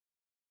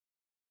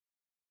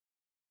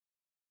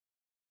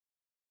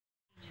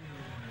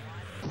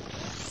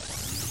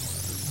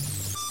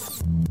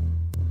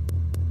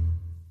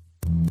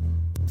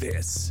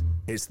This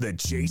is the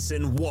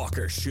Jason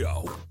Walker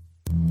Show.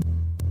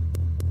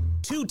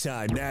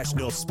 Two-time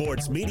National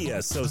Sports Media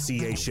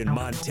Association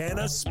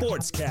Montana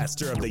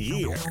Sportscaster of the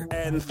Year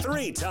and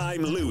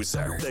three-time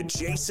loser, the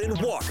Jason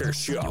Walker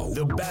Show.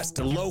 The best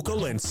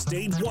local and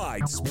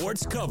statewide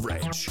sports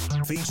coverage,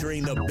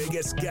 featuring the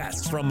biggest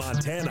guests from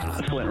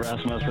Montana. Flint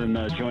Rasmussen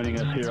joining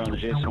us here on the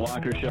Jason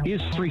Walker Show.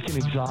 He's freaking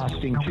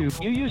exhausting, too.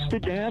 You used to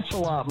dance a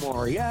lot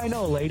more. Yeah, I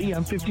know, lady.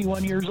 I'm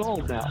 51 years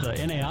old now.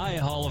 The NAI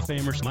Hall of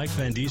Famer Mike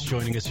Van Diest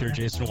joining us here,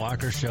 Jason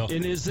Walker Show.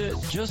 And is it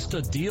just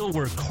a deal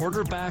where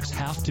quarterbacks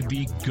have to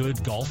be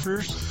good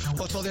golfers? Well,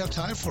 that's all they have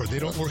time for. They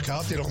don't work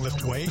out. They don't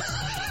lift weights.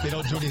 They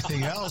don't do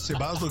anything else. They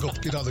might as well go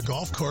get on the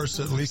golf course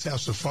and at least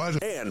have some fun.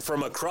 And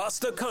from across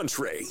the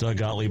country, Doug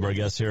Gottlieb, our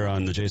guest here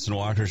on the Jason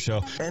Walker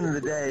Show. End of the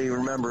day,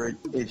 remember,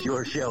 it's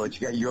your show. It's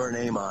got your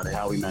name on it.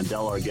 Howie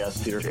Mandel, our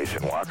guest here.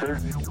 Jason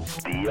Walker,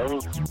 deal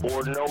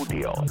or no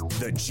deal?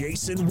 the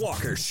Jason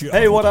Walker Show.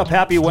 Hey, what up?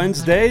 Happy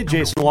Wednesday.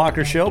 Jason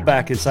Walker Show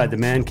back inside the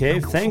man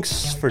cave.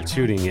 Thanks for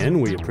tuning in.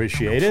 We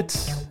appreciate it.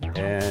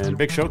 And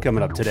big show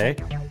coming up today.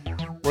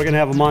 We're going to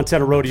have a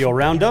Montana Rodeo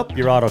Roundup,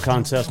 your auto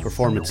contest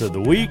performance of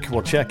the week.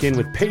 We'll check in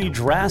with Paige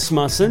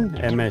Rasmussen,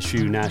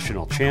 MSU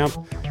national champ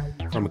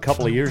from a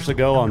couple of years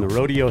ago on the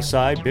rodeo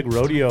side. Big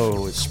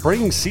rodeo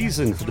spring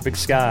season for the Big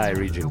Sky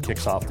region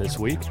kicks off this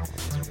week.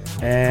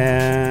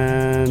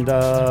 And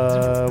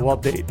we'll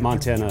update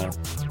Montana,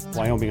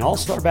 Wyoming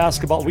All-Star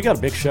Basketball. We got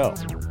a big show.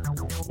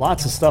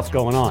 Lots of stuff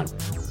going on.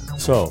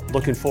 So,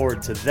 looking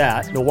forward to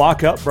that. The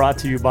Walk-Up brought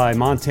to you by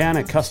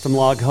Montana Custom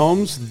Log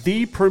Homes,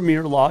 the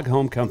premier log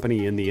home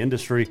company in the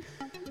industry.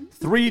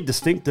 3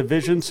 distinct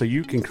divisions so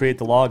you can create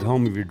the log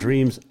home of your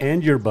dreams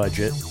and your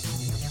budget.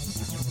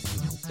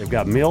 They've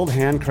got milled,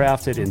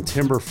 handcrafted, in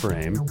timber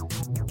frame.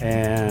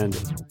 And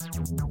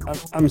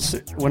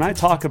when I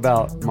talk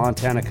about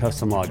Montana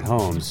Custom Log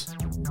Homes,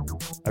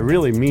 I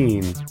really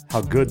mean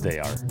how good they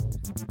are.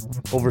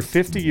 Over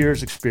 50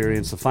 years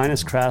experience, the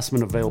finest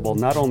craftsmen available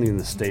not only in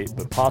the state,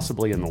 but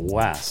possibly in the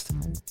West.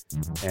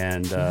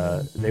 And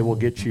they will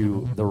get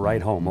you the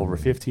right home. Over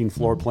 15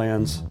 floor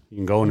plans. You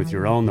can go in with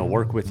your own. They'll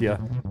work with you.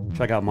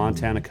 Check out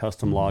Montana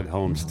Custom Log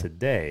Homes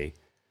today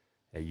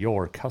at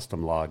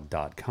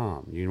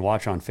yourcustomlog.com. You can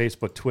watch on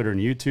Facebook, Twitter, and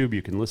YouTube.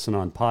 You can listen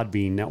on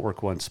Podbean,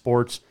 Network One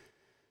Sports,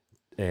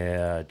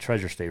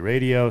 Treasure State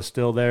Radio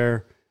still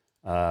there.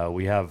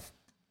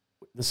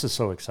 This is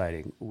so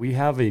exciting. We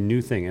have a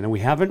new thing, and we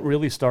haven't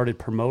really started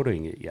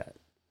promoting it yet,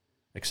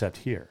 except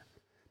here.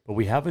 But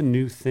we have a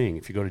new thing.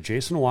 If you go to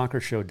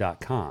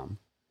jasonwalkershow.com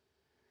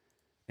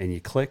and you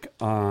click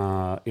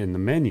in the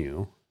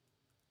menu,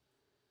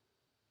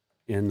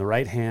 in the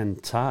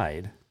right-hand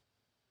side,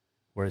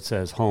 where it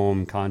says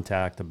home,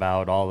 contact,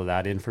 about, all of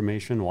that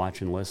information, watch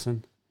and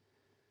listen,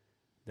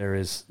 there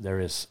is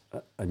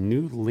a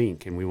new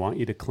link, and we want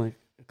you to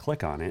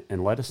click on it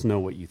and let us know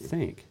what you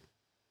think,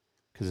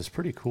 because it's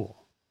pretty cool.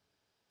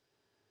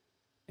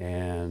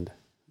 And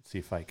let's see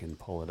if I can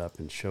pull it up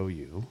and show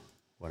you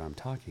what I'm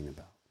talking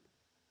about.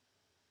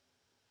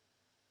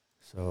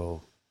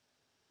 So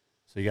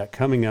you got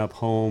coming up,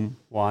 home,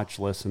 watch,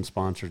 listen,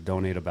 sponsors,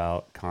 donate,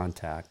 about,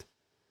 contact.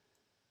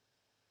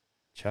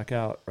 Check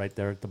out right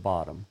there at the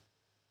bottom.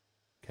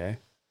 Okay?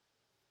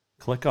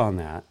 Click on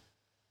that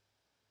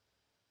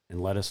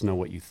and let us know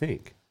what you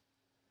think.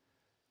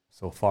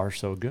 So far,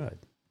 so good.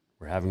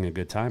 We're having a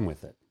good time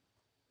with it.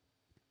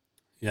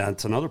 Yeah,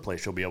 it's another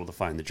place you'll be able to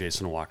find the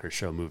Jason Walker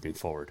Show moving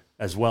forward,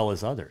 as well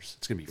as others.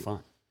 It's going to be fun.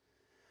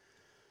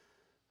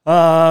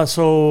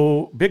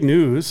 So, big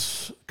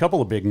news, a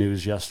couple of big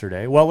news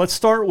yesterday. Well, let's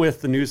start with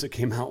the news that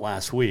came out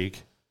last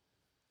week.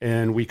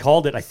 And we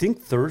called it, I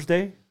think,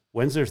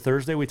 Wednesday or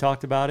Thursday, we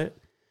talked about it.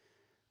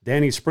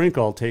 Danny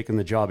Sprinkle taking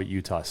the job at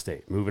Utah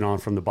State, moving on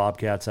from the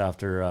Bobcats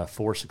after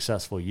 4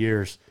 successful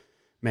years.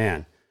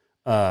 Man,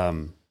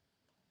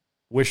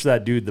 wish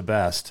that dude the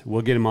best.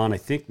 We'll get him on, I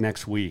think,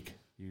 next week.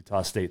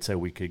 Utah State said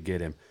we could get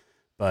him.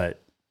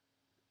 But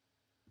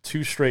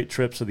 2 straight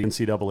trips to the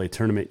NCAA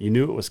tournament, you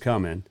knew it was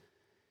coming.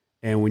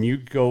 And when you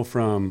go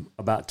from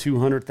about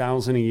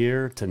 $200,000 a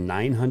year to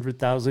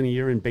 $900,000 a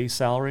year in base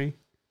salary,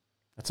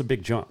 that's a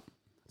big jump.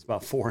 It's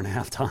about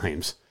 4.5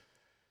 times.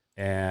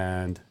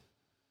 And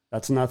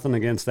that's nothing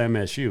against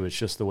MSU. It's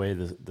just the way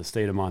the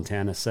state of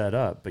Montana is set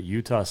up. But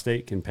Utah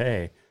State can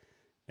pay.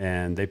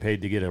 And they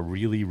paid to get a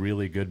really,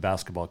 really good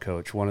basketball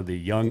coach, one of the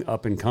young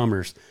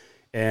up-and-comers,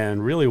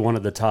 and really one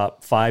of the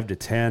top 5 to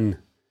 10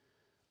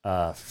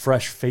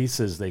 fresh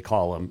faces, they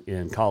call them,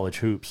 in college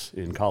hoops,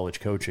 in college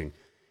coaching.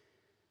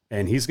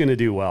 And he's going to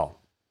do well.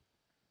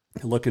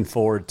 Looking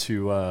forward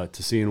to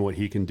seeing what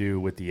he can do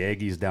with the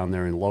Aggies down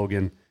there in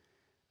Logan.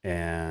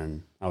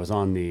 And I was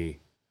on can't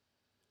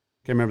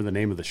remember the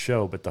name of the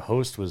show, but the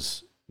host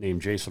was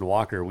named Jason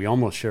Walker. We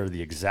almost share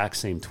the exact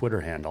same Twitter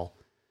handle.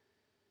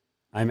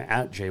 I'm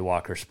at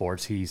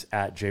JWalkerSports. He's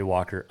at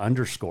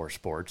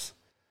JWalker_sports.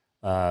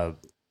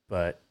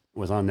 But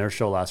was on their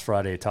show last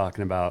Friday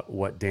talking about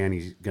what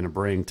Danny's going to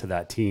bring to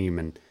that team.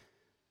 And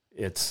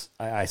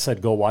I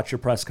said, go watch your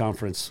press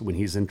conference when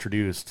he's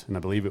introduced. And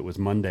I believe it was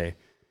Monday.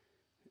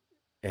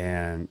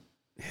 and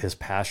his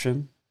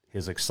passion,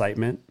 his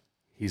excitement.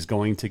 He's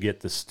going to get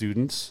the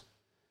students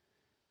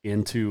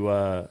into,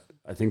 I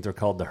think they're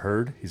called the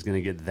herd. He's going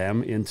to get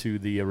them into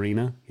the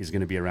arena. He's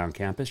going to be around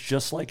campus,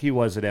 just like he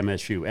was at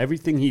MSU.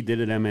 Everything he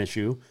did at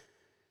MSU,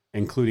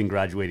 including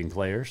graduating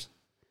players,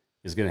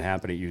 is going to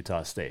happen at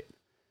Utah State.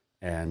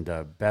 And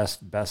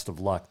best of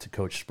luck to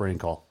Coach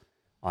Sprinkle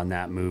on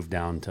that move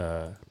down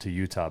to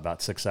Utah,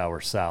 about 6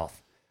 hours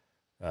south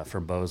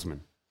from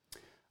Bozeman.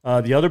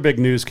 The other big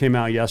news came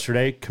out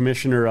yesterday.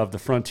 Commissioner of the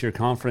Frontier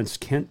Conference,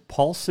 Kent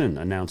Paulson,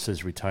 announced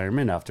his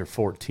retirement after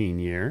 14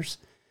 years.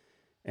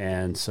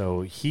 And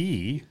so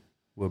he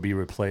will be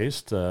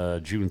replaced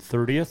June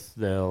 30th.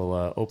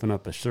 They'll open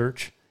up a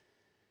search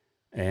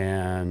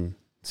and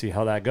see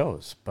how that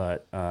goes.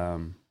 But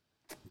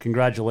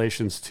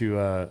congratulations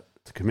to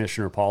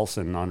Commissioner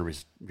Paulson on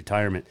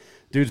retirement.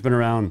 Dude's been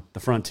around the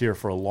Frontier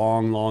for a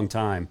long, long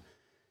time,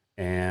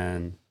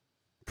 and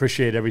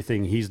appreciate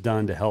everything he's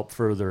done to help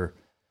further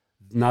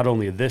not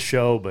only this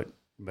show, but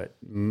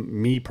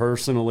me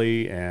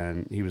personally.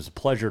 And he was a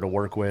pleasure to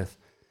work with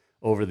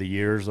over the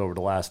years, over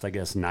the last, I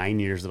guess, 9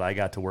 years that I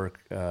got to work,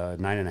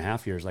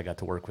 9.5 years I got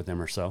to work with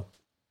him or so.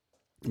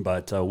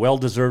 But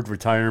well-deserved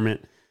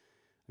retirement.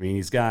 I mean,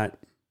 he's got,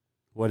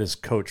 what does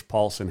Coach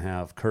Paulson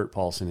have? Kurt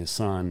Paulson, his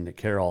son,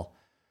 Carol.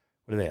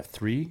 What do they have?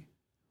 3,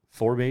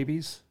 4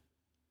 babies?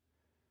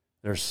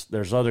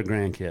 There's other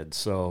grandkids,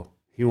 so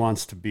he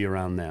wants to be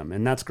around them,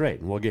 and that's great.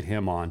 And we'll get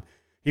him on.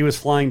 He was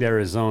flying to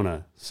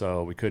Arizona,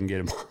 so we couldn't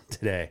get him on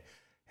today.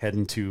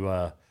 Heading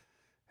to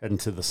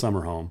the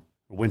summer home,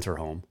 winter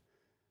home,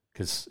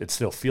 because it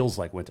still feels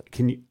like winter.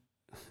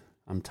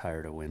 I'm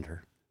tired of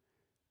winter,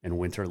 and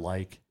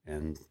winter-like,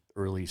 and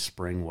early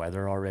spring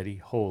weather already.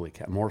 Holy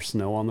cow! More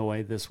snow on the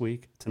way this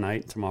week,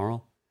 tonight,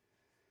 tomorrow.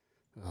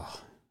 Ugh.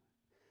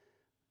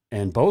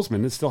 And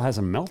Bozeman, it still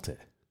hasn't melted.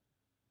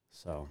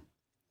 So,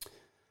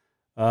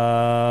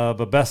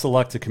 but best of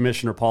luck to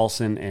Commissioner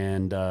Paulson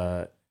and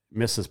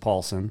Mrs.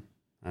 Paulson.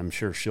 I'm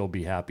sure she'll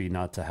be happy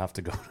not to have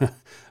to go to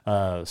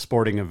a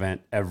sporting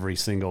event every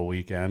single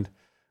weekend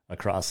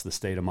across the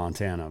state of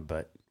Montana.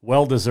 But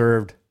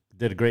well-deserved.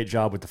 Did a great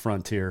job with the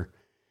Frontier.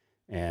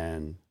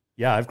 And,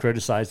 yeah, I've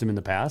criticized him in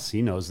the past.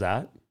 He knows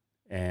that.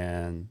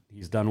 And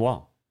he's done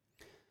well.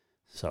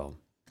 So,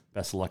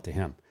 best of luck to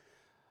him.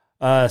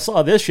 I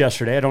saw this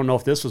yesterday. I don't know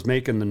if this was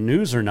making the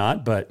news or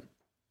not, but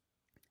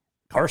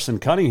Carson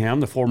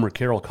Cunningham, the former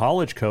Carroll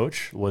College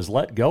coach, was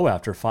let go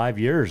after 5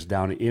 years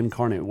down at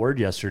Incarnate Word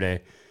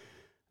yesterday.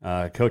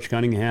 Coach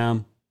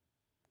Cunningham,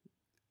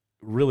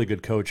 really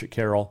good coach at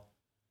Carroll,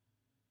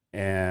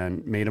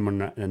 and made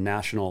him a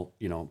national,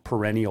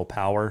 perennial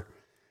power,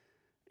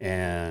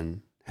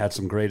 and had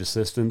some great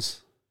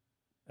assistants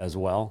as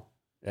well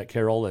at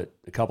Carroll.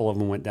 A couple of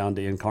them went down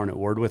to Incarnate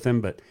Word with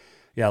him, but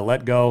yeah,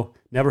 let go.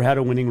 Never had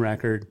a winning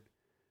record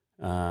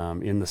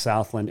in the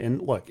Southland.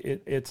 And look,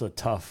 it's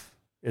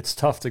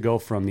tough to go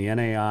from the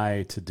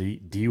NAI to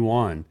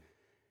D1,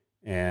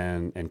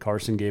 and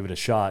Carson gave it a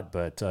shot,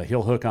 but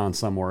he'll hook on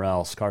somewhere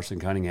else. Carson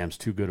Cunningham's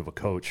too good of a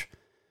coach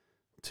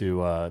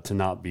to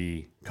not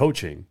be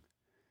coaching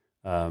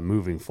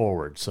moving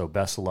forward. So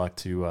best of luck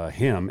to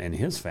him and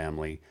his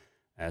family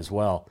as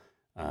well.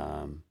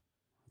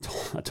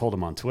 I told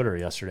him on Twitter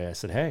yesterday, I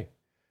said, hey,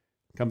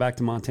 come back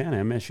to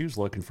Montana. MSU's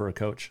looking for a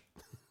coach.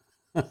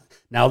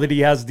 Now that he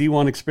has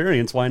D1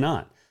 experience, why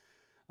not?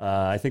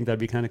 I think that'd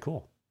be kind of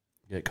cool.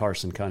 Get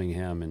Carson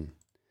Cunningham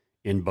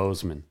in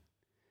Bozeman.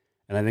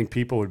 And I think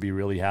people would be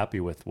really happy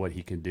with what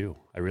he can do.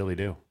 I really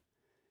do.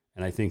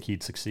 And I think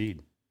he'd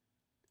succeed.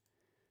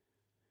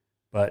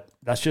 But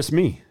that's just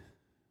me.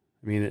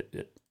 I mean,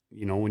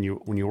 when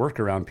you work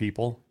around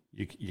people,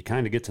 you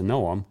kind of get to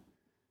know them.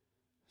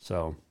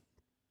 So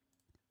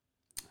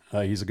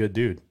he's a good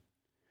dude.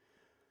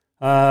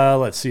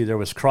 Let's see. There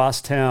was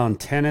crosstown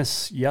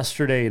tennis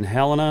yesterday in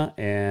Helena,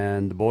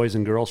 and the boys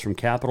and girls from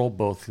Capital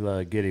both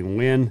getting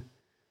win.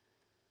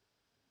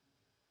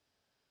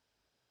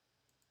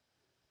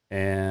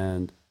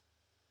 And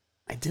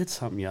I did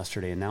something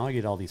yesterday, and now I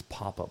get all these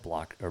pop-ups.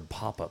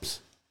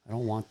 I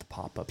don't want the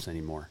pop-ups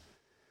anymore.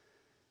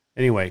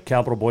 Anyway,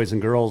 Capital boys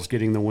and girls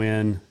getting the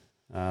win.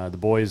 The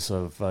boys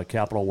of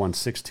Capital won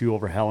 6-2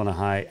 over Helena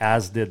High,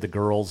 as did the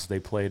girls. They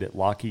played at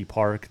Lockheed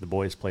Park. The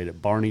boys played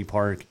at Barney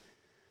Park.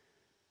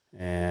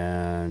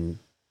 And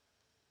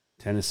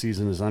tennis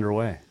season is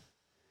underway.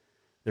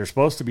 There's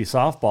supposed to be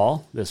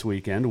softball this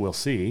weekend. We'll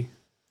see.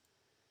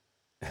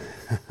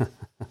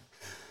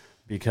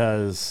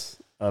 Because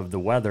of the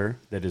weather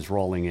that is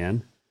rolling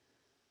in.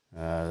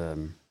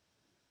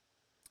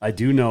 I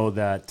do know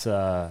that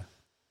the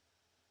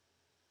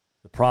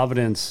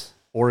Providence,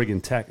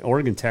 Oregon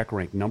Tech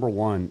ranked number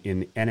 1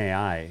 in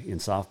NAI in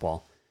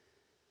softball.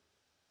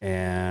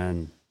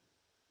 And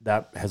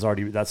that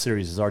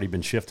series has already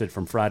been shifted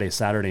from Friday,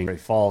 Saturday in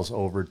Great Falls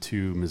over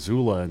to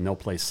Missoula, and they'll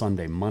play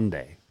Sunday,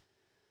 Monday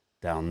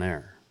down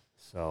there.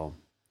 So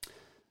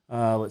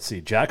let's see.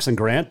 Jackson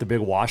Grant, the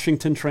big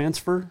Washington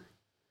transfer,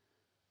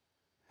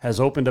 has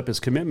opened up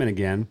his commitment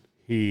again.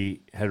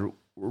 He had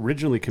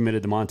originally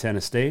committed to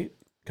Montana State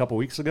a couple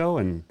weeks ago,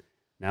 and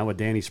now with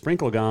Danny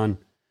Sprinkle gone,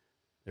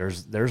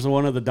 there's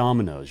one of the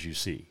dominoes you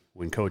see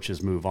when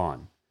coaches move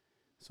on.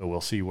 So we'll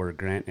see where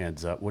Grant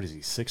ends up. What is he,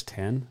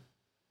 6'10"?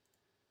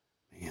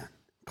 Man.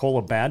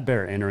 Cola Bad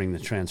Bear entering the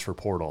transfer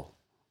portal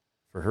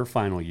for her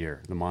final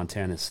year, the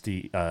Montana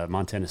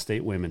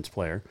State women's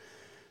player.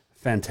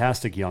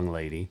 Fantastic young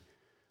lady.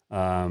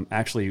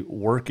 Actually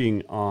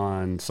working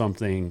on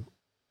something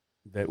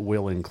that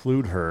will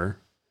include her,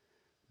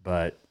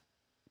 but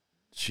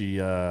she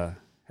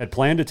had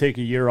planned to take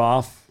a year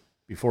off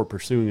before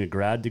pursuing a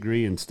grad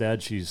degree.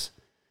 Instead, she's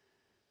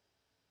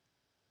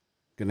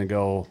going to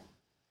go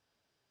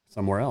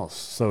somewhere else.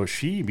 So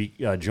she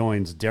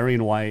joins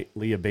Darian White,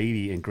 Leah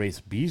Beatty, and Grace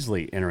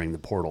Beasley entering the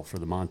portal for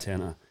the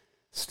Montana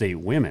State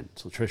women.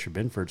 So Tricia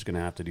Binford's going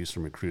to have to do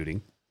some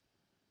recruiting.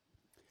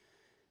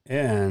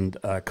 And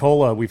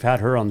Cola, we've had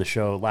her on the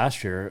show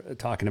last year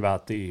talking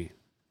about the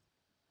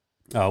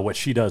what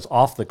she does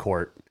off the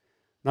court,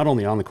 not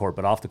only on the court,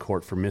 but off the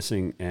court for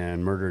missing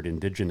and murdered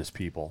Indigenous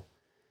people.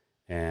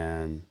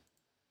 And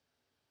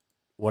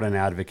what an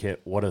advocate,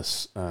 what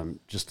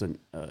just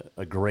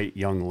a great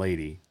young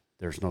lady.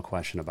 There's no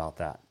question about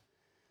that.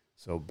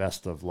 So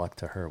best of luck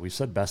to her. We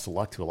said best of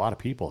luck to a lot of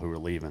people who are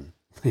leaving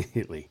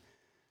lately,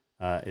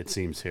 it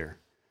seems here.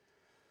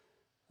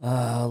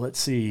 Let's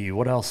see.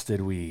 What else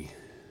did we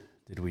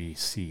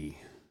see?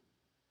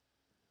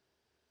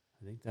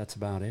 I think that's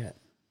about it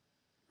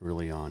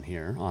really on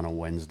here on a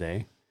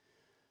Wednesday.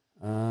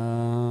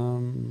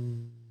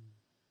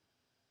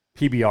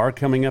 PBR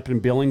coming up in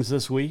Billings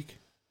this week.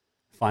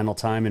 Final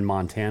time in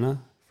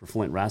Montana for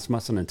Flint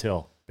Rasmussen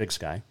until Big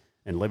Sky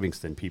and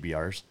Livingston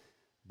PBRs.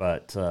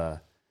 But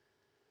the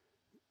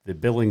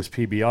Billings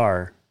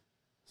PBR,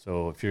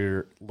 so if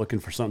you're looking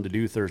for something to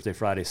do Thursday,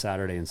 Friday,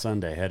 Saturday, and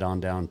Sunday, head on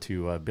down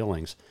to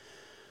Billings,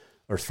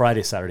 or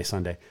Friday, Saturday,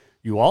 Sunday.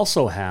 You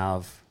also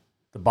have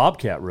the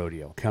Bobcat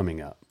Rodeo coming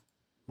up.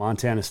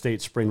 Montana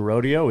State Spring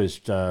Rodeo is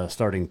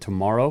starting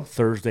tomorrow,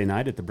 Thursday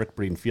night at the Brick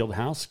Breeden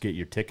Fieldhouse. Get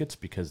your tickets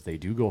because they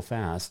do go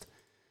fast.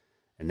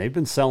 And they've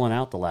been selling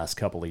out the last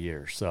couple of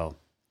years. So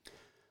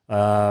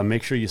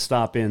make sure you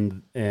stop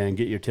in and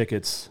get your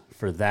tickets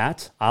for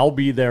that. I'll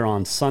be there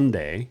on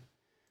Sunday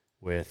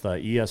with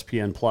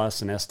ESPN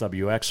Plus and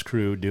SWX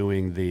crew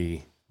doing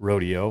the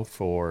rodeo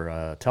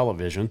for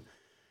television.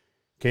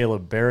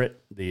 Caleb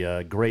Barrett,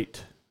 the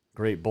great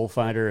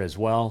bullfighter as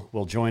well,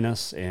 will join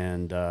us,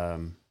 and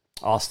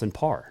Austin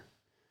Parr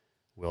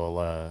will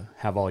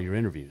have all your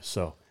interviews.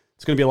 So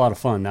it's going to be a lot of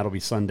fun. That'll be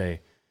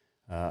Sunday,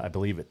 I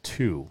believe, at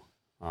 2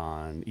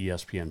 on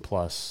ESPN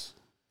Plus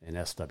and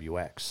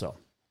SWX. So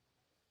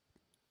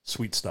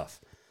sweet stuff.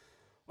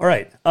 All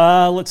right,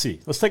 let's see.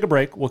 Let's take a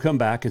break. We'll come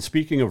back. And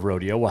speaking of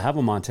rodeo, we'll have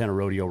a Montana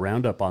Rodeo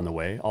Roundup on the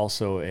way.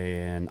 Also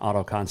an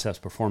Auto Concepts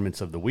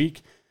Performance of the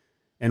Week.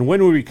 And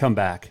when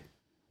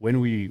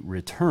we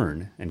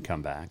return and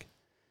come back,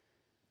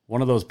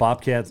 one of those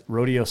Bobcat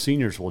Rodeo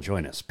seniors will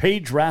join us.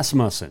 Paige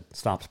Rasmussen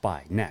stops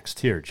by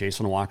next here.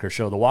 Jason Walker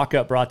Show. The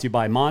Walk-Up brought to you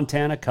by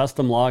Montana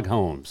Custom Log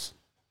Homes.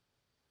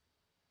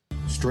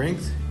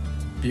 Strength,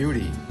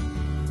 beauty,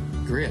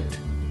 grit,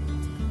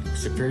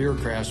 superior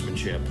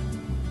craftsmanship.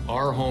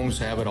 Our homes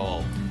have it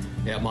all.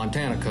 At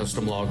Montana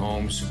Custom Log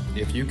Homes,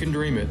 if you can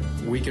dream it,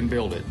 we can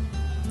build it.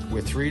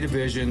 With 3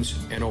 divisions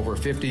and over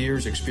 50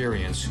 years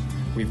experience,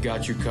 we've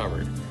got you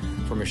covered.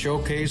 From a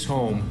showcase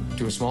home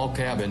to a small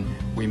cabin,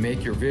 we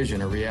make your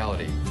vision a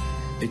reality.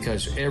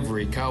 Because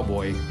every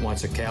cowboy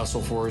wants a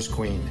castle for his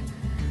queen.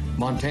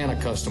 Montana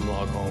Custom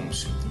Log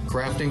Homes,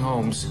 crafting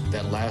homes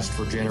that last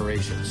for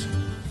generations.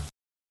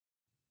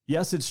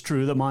 Yes, it's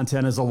true that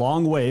Montana is a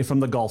long way from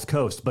the Gulf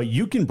Coast, but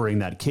you can bring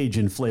that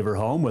Cajun flavor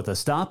home with a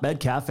stop at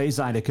Cafe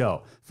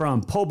Zydeco.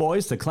 From po'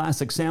 boys to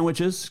classic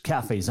sandwiches,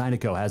 Cafe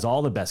Zydeco has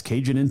all the best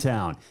Cajun in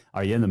town.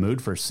 Are you in the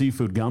mood for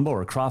seafood gumbo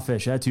or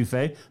crawfish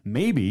etouffee?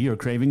 Maybe you're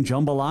craving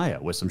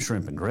jambalaya with some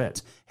shrimp and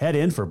grits. Head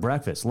in for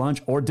breakfast,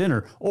 lunch, or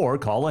dinner, or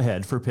call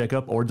ahead for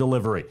pickup or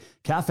delivery.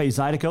 Cafe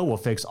Zydeco will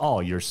fix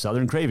all your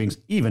southern cravings,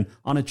 even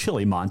on a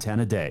chilly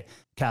Montana day.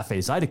 Cafe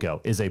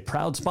Zydeco is a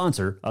proud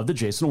sponsor of The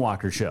Jason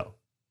Walker Show.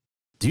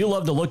 Do you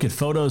love to look at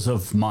photos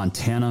of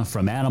Montana,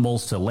 from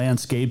animals to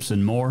landscapes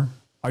and more?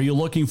 Are you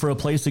looking for a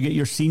place to get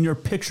your senior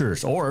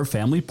pictures or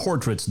family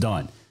portraits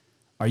done?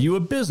 Are you a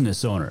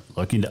business owner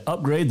looking to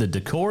upgrade the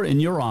decor in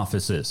your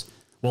offices?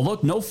 Well,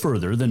 look no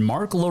further than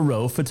Mark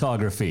LaRoe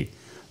Photography.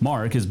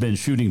 Mark has been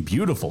shooting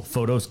beautiful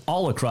photos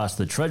all across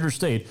the Treasure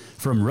State,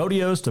 from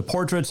rodeos to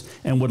portraits,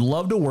 and would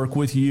love to work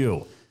with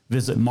you.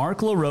 Visit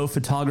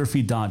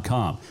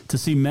marklaroephotography.com to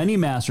see many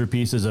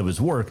masterpieces of his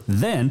work,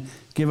 then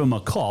give him a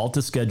call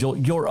to schedule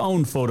your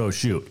own photo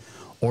shoot.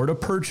 Or to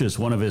purchase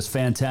one of his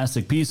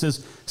fantastic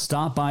pieces,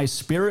 stop by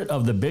Spirit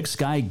of the Big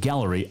Sky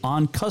Gallery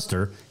on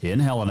Custer in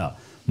Helena.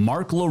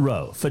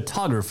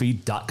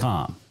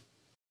 marklaroephotography.com.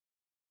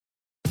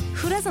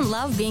 Who doesn't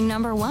love being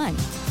number one?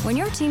 When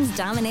your team's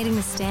dominating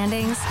the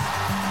standings,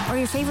 or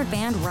your favorite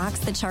band rocks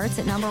the charts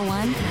at number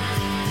one,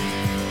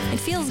 it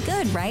feels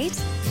good, right?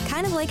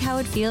 Kind of like how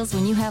it feels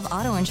when you have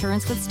auto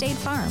insurance with State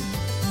Farm.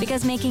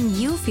 Because making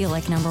you feel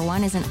like number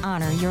one is an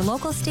honor your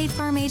local State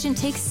Farm agent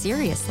takes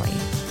seriously.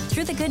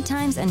 Through the good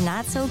times and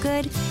not so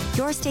good,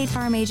 your State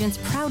Farm agent's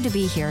proud to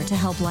be here to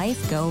help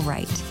life go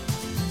right.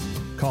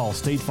 Call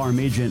State Farm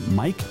agent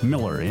Mike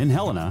Miller in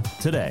Helena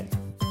today.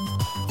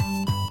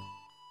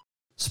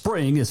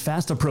 Spring is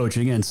fast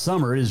approaching and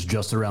summer is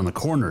just around the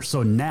corner,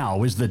 so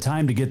now is the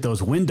time to get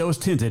those windows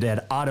tinted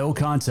at Auto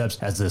Concepts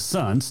as the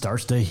sun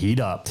starts to heat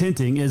up.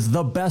 Tinting is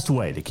the best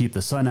way to keep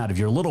the sun out of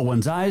your little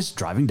one's eyes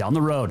driving down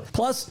the road.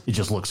 Plus, it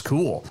just looks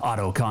cool.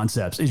 Auto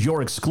Concepts is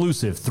your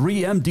exclusive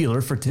 3M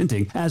dealer for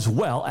tinting, as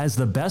well as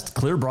the best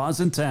clear bras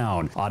in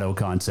town. Auto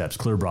Concepts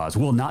clear bras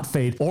will not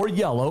fade or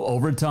yellow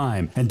over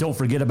time. And don't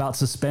forget about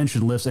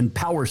suspension lifts and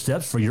power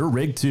steps for your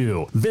rig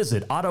too.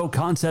 Visit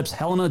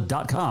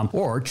AutoConceptsHelena.com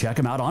or check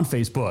them out on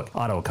Facebook.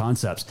 Auto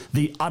Concepts,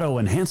 the auto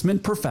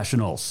enhancement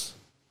professionals.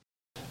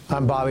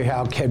 I'm Bobby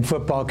Houck, head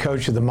football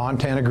coach of the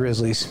Montana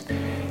Grizzlies.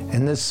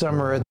 And this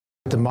summer at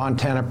the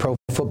Montana Pro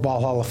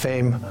Football Hall of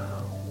Fame,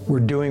 we're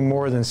doing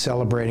more than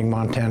celebrating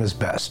Montana's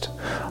best.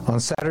 On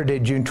Saturday,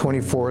 June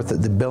 24th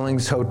at the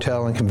Billings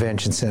Hotel and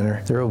Convention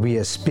Center, there will be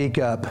a Speak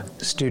Up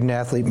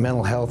Student-Athlete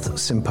Mental Health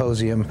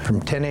Symposium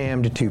from 10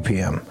 a.m. to 2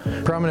 p.m.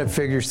 Prominent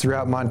figures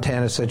throughout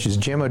Montana, such as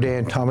Jim O'Day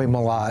and Tommy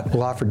Malott,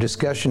 will offer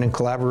discussion and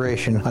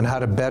collaboration on how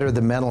to better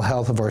the mental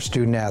health of our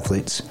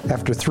student-athletes.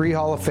 After 3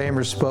 Hall of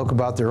Famers spoke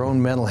about their own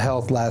mental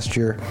health last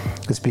year,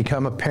 it's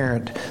become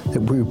apparent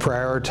that we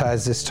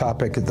prioritize this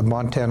topic at the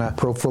Montana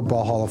Pro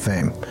Football Hall of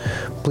Fame.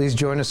 Please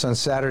join us on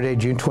Saturday,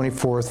 June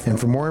 24th, and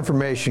for more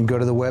information, go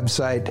to the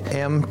website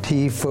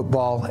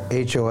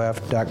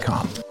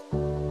mtfootballhof.com.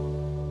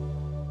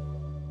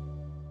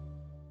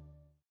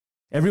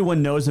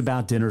 Everyone knows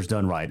about Dinners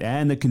Done Right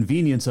and the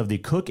convenience of the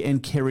cook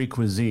and carry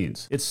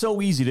cuisines. It's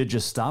so easy to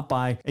just stop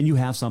by and you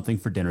have something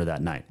for dinner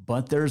that night.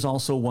 But there's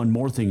also one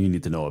more thing you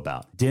need to know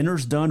about.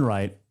 Dinners Done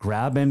Right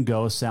Grab and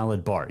Go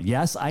Salad Bar.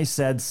 Yes, I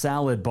said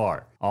salad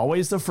bar.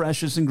 Always the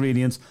freshest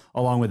ingredients,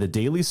 along with a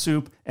daily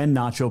soup and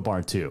nacho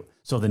bar too.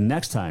 So the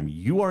next time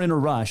you are in a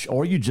rush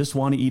or you just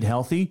want to eat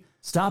healthy,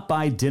 stop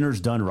by Dinners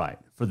Done Right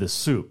for the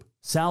soup,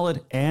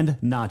 salad, and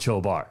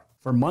nacho bar.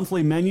 For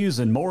monthly menus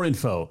and more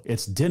info,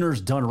 it's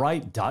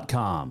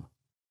dinnersdoneright.com.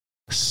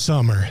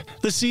 Summer,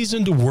 the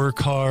season to work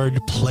hard,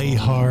 play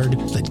hard.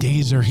 The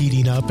days are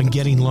heating up and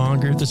getting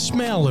longer. The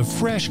smell of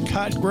fresh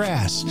cut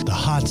grass, the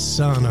hot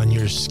sun on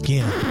your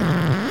skin.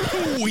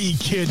 Who we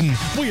kidding?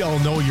 We all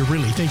know you're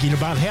really thinking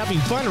about having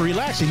fun and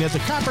relaxing at the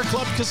Copper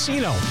Club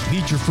Casino.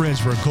 Meet your friends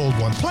for a cold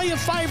one. Play a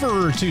 $5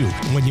 or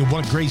 $2. When you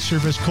want great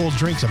service, cold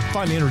drinks, and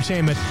fun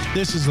entertainment,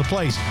 this is the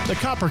place. The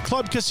Copper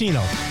Club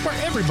Casino, where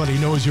everybody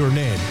knows your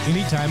name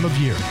any time of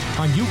year.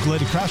 On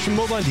Euclid, across from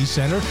Molendi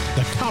Center,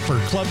 the Copper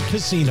Club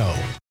Casino.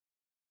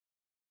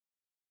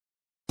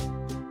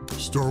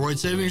 Store-wide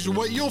savings are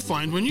what you'll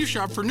find when you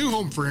shop for new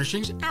home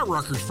furnishings at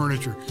Rucker's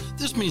Furniture.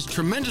 This means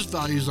tremendous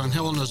values on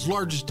Helena's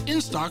largest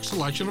in-stock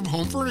selection of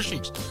home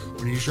furnishings.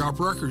 When you shop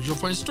Rucker's, you'll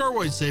find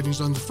store-wide savings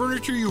on the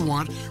furniture you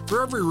want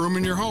for every room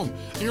in your home.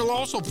 And you'll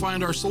also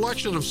find our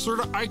selection of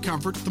Serta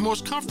iComfort, the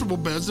most comfortable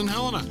beds in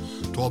Helena.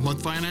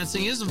 12-month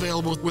financing is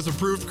available with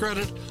approved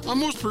credit on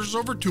most purchases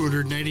over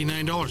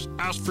 $289.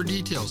 Ask for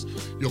details.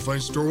 You'll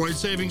find store-wide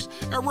savings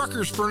at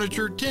Rucker's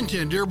Furniture,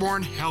 1010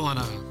 Dearborn,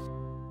 Helena.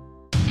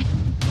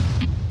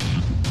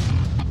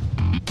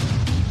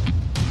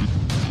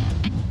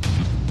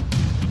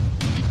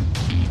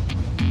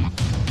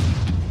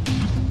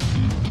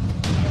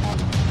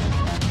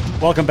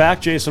 Welcome back,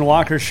 Jason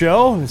Walker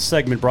Show. This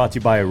segment brought to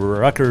you by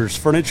Rucker's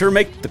Furniture.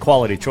 Make the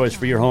quality choice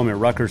for your home at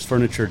Rucker's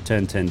Furniture,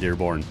 1010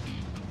 Dearborn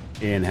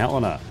in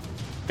Helena.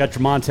 Got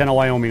your Montana,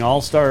 Wyoming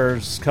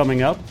All-Stars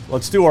coming up.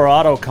 Let's do our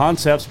Auto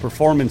Concepts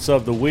Performance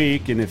of the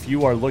Week. And if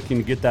you are looking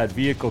to get that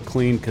vehicle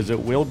clean, because it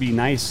will be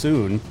nice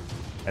soon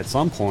at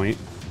some point,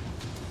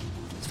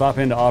 stop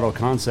into Auto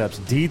Concepts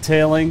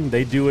Detailing.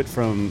 They do it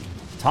from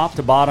top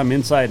to bottom,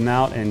 inside and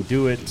out, and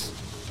do it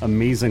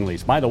amazingly.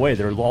 By the way,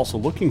 they're also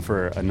looking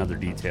for another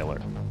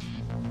detailer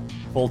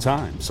full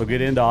time. So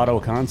get into Auto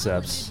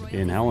Concepts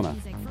in Helena.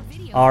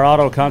 Our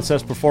Auto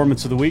Concepts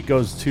Performance of the Week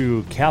goes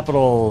to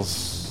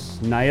Capital's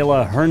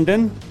Nyla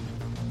Herndon.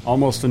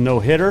 Almost a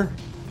no-hitter.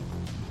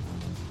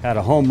 Had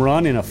a home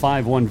run in a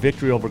 5-1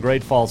 victory over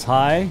Great Falls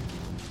High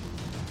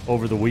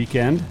over the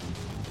weekend.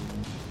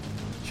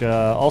 She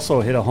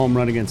also hit a home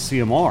run against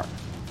CMR.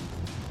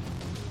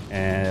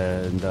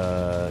 And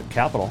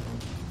Capital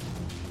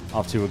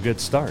off to a good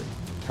start.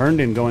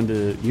 Herndon going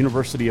to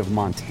University of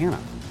Montana.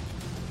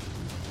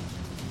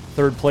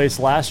 Third place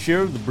last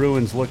year. The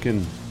Bruins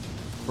looking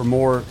for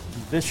more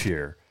this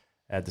year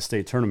at the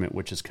state tournament,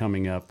 which is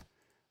coming up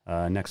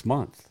next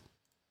month.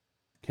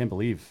 Can't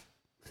believe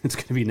it's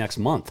going to be next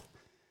month.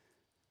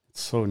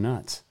 It's so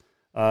nuts.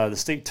 The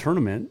state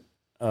tournament,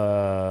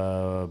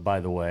 by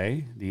the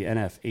way, the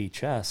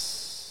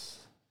NFHS,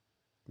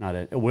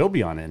 it will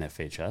be on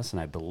NFHS, and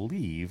I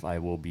believe I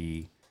will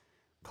be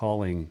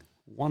calling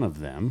one of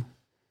them.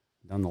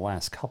 Done the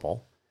last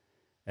couple.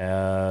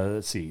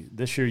 Let's see.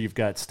 This year you've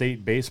got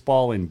state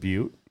baseball in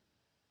Butte.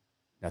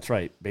 That's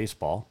right,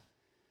 baseball.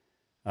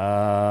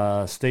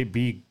 State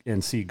B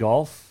and C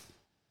golf,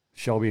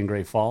 Shelby and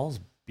Great Falls,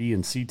 B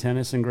and C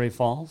tennis in Great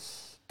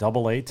Falls,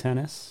 AA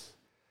tennis,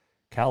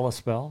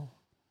 Kalispell,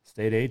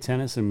 State A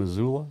tennis in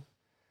Missoula.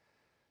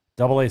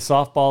 AA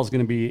softball is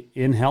going to be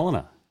in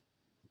Helena,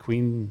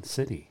 Queen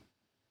City.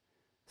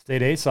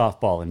 State A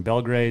softball in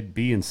Belgrade,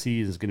 B and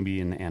C is going to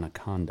be in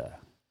Anaconda.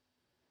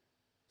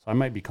 So I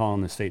might be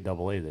calling the State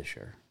AA this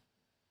year.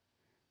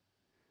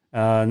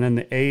 And then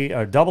the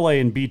AA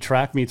and B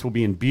track meets will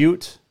be in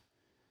Butte,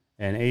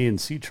 and A and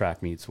C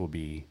track meets will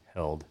be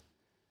held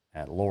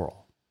at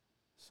Laurel.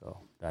 So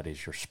that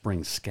is your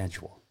spring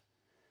schedule.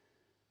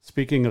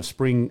 Speaking of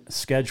spring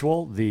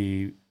schedule,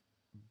 the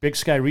Big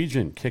Sky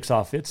region kicks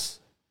off its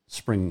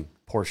spring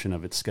portion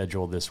of its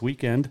schedule this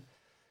weekend.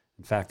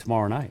 In fact,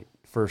 tomorrow night,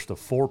 first of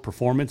 4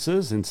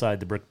 performances inside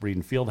the Brick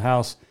Breeden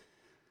Fieldhouse.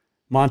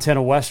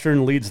 Montana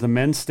Western leads the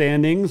men's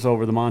standings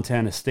over the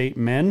Montana State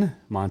men.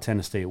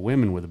 Montana State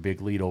women with a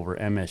big lead over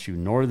MSU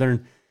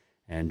Northern.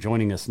 And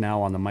joining us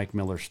now on the Mike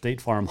Miller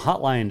State Farm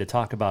Hotline to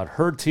talk about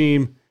her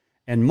team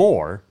and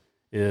more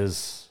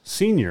is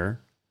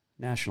senior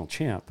national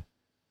champ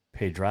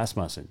Paige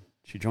Rasmussen.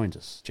 She joins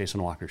us.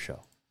 Jason Walker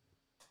Show.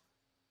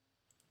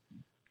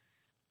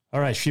 All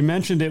right, she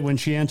mentioned it when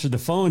she answered the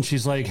phone.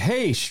 She's like,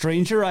 hey,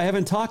 stranger, I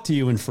haven't talked to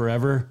you in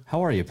forever.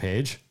 How are you,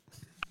 Paige?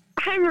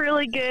 I'm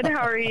really good.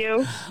 How are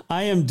you?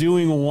 I am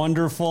doing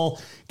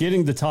wonderful.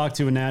 Getting to talk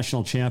to a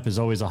national champ is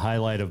always a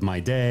highlight of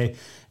my day.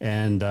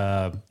 And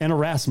a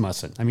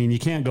Rasmussen. I mean, you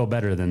can't go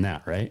better than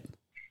that, right?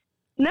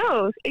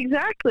 No,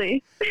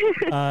 exactly.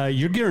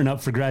 You're gearing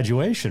up for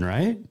graduation,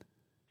 right?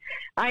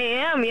 I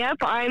am. Yep.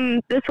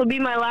 This will be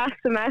my last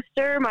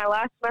semester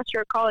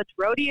of college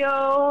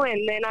rodeo,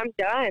 and then I'm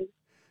done.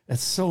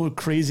 That's so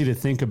crazy to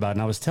think about.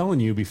 And I was telling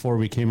you before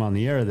we came on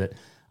the air that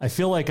I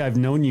feel like I've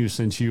known you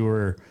since you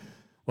were,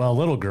 well, a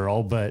little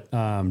girl, but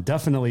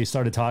definitely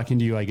started talking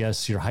to you, I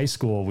guess, your high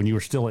school when you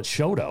were still at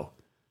Shoto.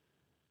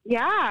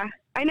 Yeah,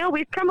 I know.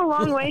 We've come a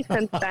long way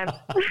since then.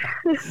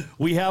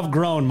 We have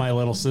grown, my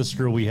little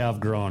sister. We have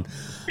grown.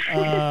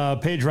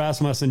 Paige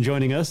Rasmussen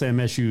joining us,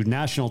 MSU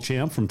national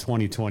champ from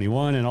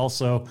 2021, and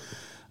also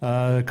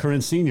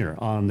current senior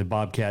on the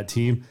Bobcat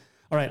team.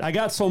 All right, I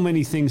got so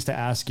many things to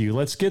ask you.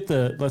 Let's get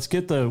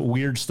the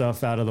weird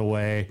stuff out of the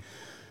way.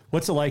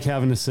 What's it like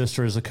having a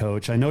sister as a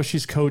coach? I know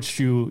she's coached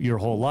you your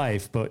whole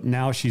life, but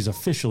now she's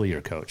officially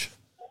your coach.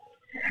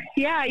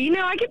 Yeah,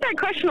 I get that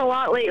question a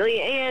lot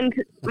lately, and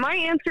my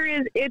answer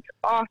is it's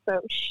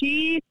awesome.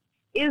 She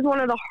is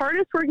one of the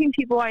hardest working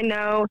people I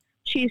know.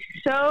 She's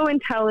so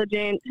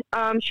intelligent.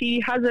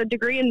 She has a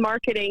degree in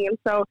marketing, and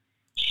so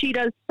she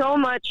does so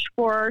much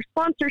for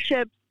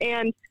sponsorships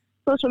and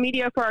social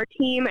media for our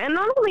team. And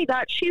not only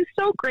that, she's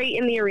so great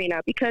in the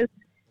arena because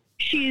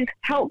she's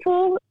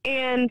helpful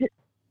and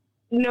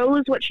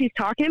knows what she's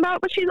talking about,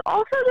 but she's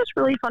also just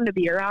really fun to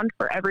be around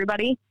for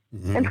everybody.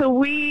 Mm-hmm. And so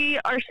we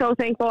are so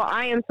thankful.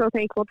 I am so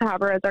thankful to have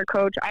her as our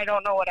coach. I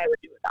don't know what I would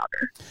do without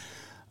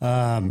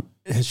her.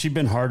 Has she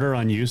been harder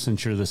on you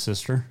since you're the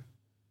sister?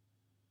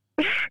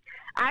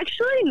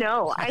 Actually,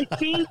 no. I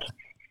think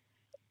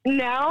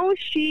now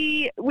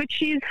she's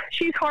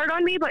hard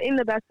on me, but in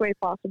the best way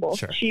possible.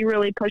 Sure. She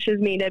really pushes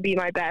me to be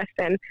my best,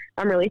 and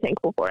I'm really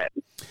thankful for it.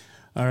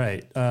 All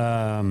right.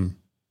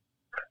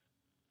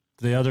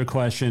 The other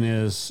question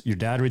is, your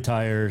dad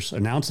retires,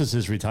 announces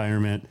his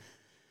retirement.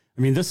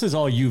 I mean, this is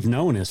all you've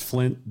known as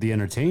Flint the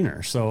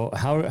entertainer. So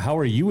how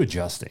are you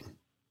adjusting?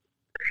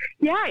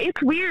 Yeah,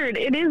 it's weird.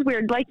 It is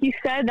weird. Like you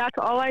said, that's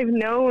all I've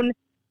known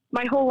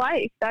my whole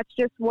life. That's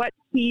just what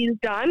he's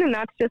done, and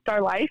that's just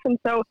our life. And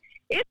so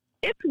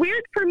it's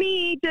weird for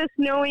me just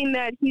knowing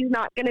that he's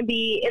not going to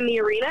be in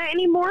the arena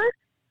anymore.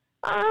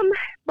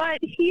 But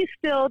he's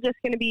still just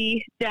going to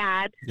be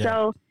dad. Yeah.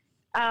 So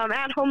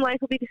at home life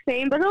will be the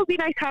same, but it'll be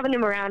nice having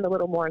him around a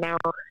little more now.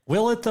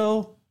 Will it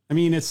though? I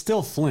mean, it's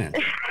still Flint.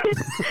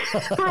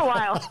 For a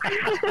while.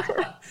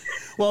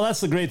 Well,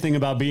 that's the great thing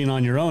about being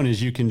on your own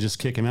is you can just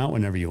kick him out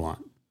whenever you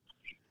want.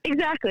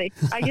 Exactly.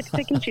 I get to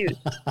pick and choose.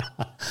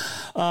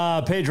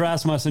 Paige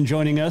Rasmussen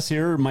joining us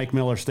here, Mike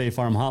Miller State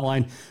Farm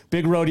Hotline.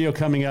 Big rodeo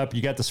coming up.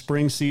 You got the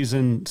spring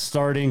season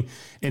starting,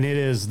 and it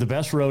is the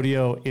best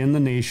rodeo in the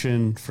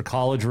nation for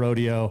college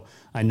rodeo.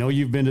 I know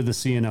you've been to the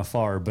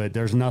CNFR, but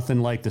there's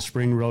nothing like the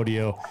spring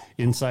rodeo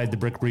inside the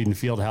Brick Breeden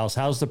Fieldhouse.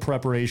 How's the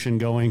preparation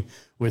going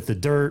with the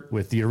dirt,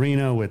 with the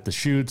arena, with the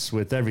chutes,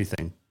 with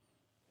everything?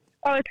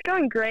 Oh, it's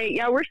going great.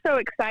 Yeah, we're so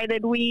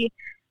excited. We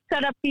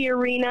set up the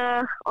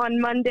arena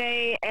on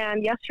Monday,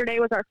 and yesterday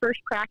was our first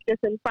practice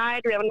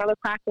inside. We have another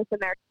practice in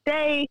there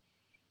today,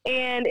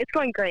 and it's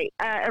going great.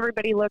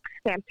 Everybody looks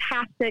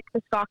fantastic.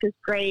 The stock is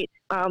great.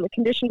 The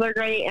conditions are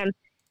great, and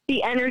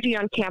the energy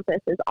on campus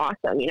is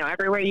awesome.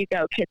 Everywhere you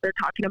go, kids are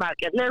talking about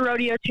getting their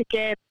rodeo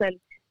tickets, and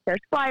there's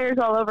flyers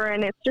all over,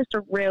 and it's just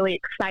a really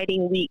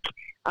exciting week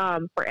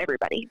for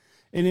everybody.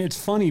 And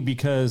it's funny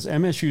because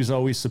MSU's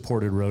always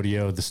supported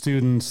rodeo, the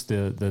students,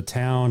 the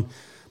town.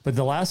 But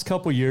the last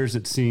couple of years,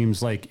 it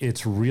seems like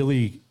it's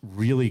really,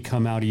 really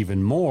come out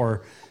even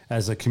more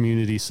as a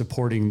community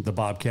supporting the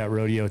Bobcat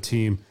rodeo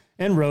team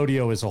and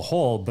rodeo as a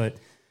whole. But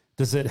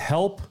Does it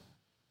help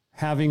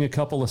having a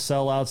couple of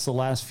sellouts the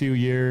last few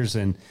years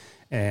and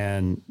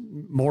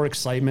more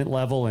excitement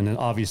level, and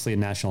obviously a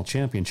national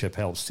championship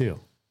helps too?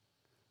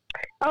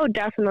 Oh,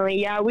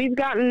 definitely. Yeah, we've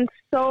gotten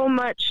so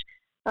much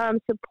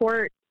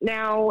support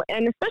now,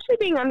 and especially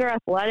being under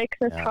athletics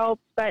has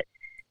helped. But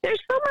there's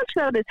so much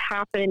that has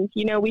happened.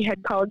 You know, we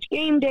had College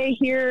Game Day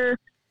here.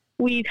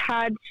 We've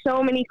had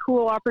so many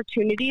cool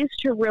opportunities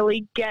to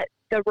really get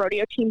the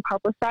rodeo team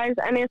publicized,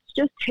 and it's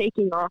just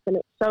taking off, and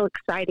it's so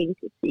exciting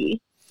to see.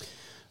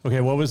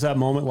 Okay, what was that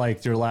moment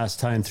like your last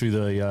time through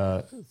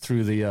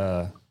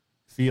the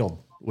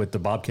field with the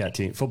Bobcat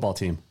team, football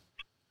team?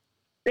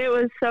 It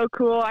was so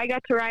cool. I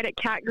got to ride at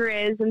Cat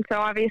Grizz, and so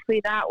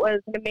obviously that was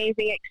an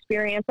amazing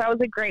experience. That was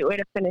a great way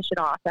to finish it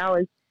off. That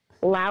was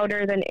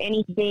louder than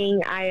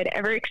anything I had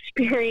ever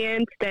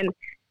experienced, and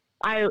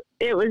I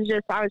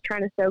was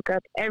trying to soak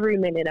up every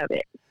minute of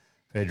it.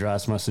 Paige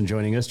Rasmussen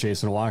joining us,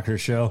 Jason Walker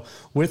Show.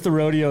 With the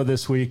rodeo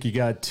this week, you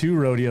got 2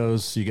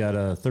 rodeos. You got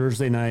a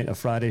Thursday night, a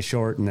Friday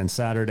short, and then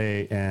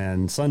Saturday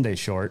and Sunday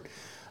short.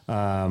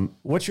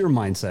 What's your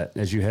mindset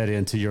as you head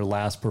into your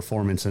last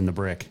performance in the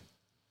Brick?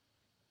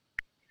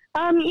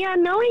 Yeah,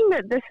 knowing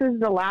that this is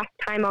the last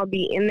time I'll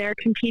be in there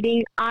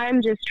competing,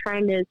 I'm just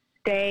trying to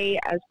stay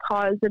as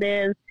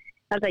positive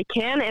as I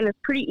can, and it's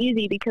pretty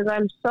easy because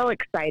I'm so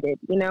excited,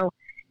 you know.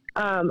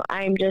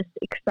 I'm just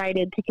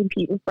excited to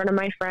compete in front of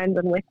my friends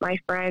and with my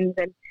friends,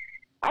 and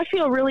I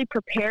feel really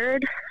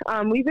prepared.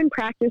 We've been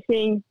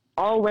practicing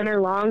all winter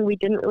long. We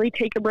didn't really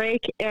take a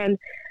break, and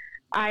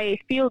I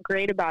feel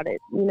great about it.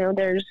 You know,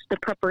 there's the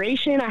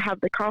preparation, I have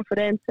the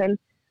confidence, and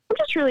I'm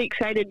just really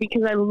excited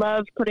because I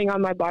love putting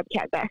on my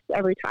Bobcat vest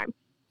every time.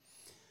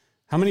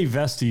 How many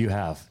vests do you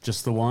have?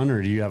 Just the one,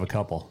 or do you have a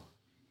couple?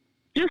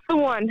 Just the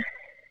one.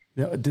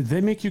 Did they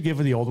make you give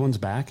the old ones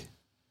back?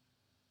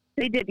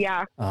 They did,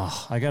 yeah.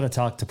 Oh, I got to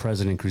talk to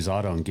President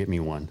Cruzado and get me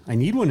one. I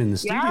need one in the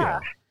studio. Yeah.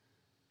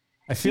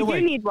 You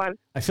do need one.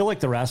 I feel like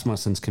the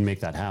Rasmussens can make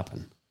that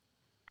happen.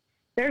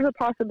 There's a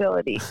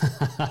possibility.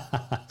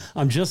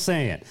 I'm just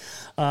saying.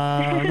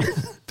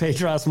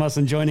 Paige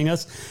Rasmussen joining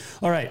us.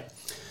 All right.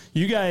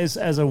 You guys,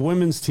 as a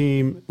women's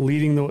team,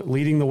 leading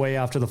the way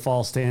after the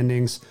fall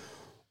standings.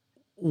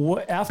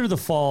 After the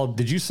fall,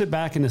 did you sit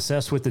back and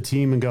assess with the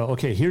team and go,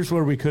 okay, here's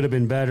where we could have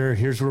been better.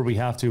 Here's where we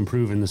have to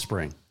improve in the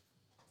spring?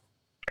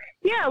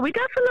 Yeah, we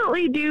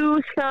definitely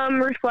do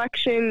some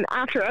reflection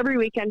after every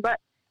weekend, but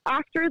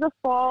after the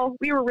fall,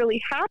 we were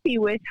really happy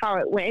with how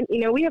it went. You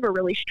know, we have a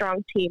really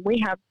strong team. We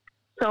have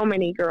so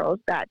many girls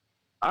that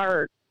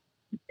are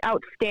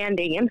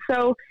outstanding. And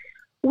so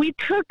we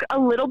took a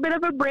little bit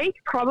of a break,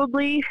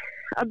 probably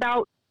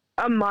about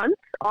a month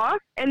off,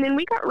 and then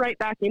we got right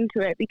back into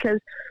it because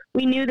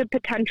we knew the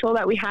potential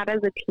that we had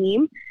as a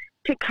team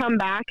to come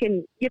back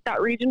and get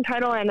that region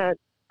title and a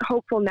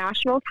hopeful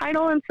national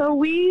title. And so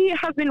we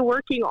have been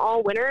working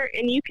all winter,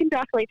 and you can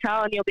definitely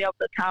tell, and you'll be able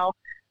to tell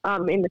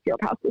in the field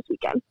house this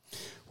weekend.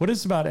 What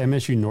is about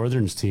MSU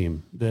Northern's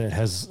team that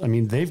has, I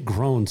mean, they've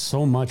grown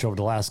so much over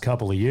the last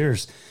couple of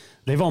years.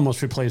 They've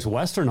almost replaced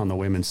Western on the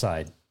women's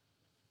side.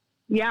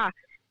 Yeah,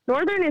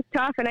 Northern is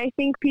tough, and I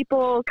think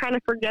people kind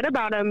of forget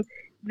about them.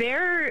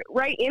 They're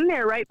right in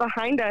there, right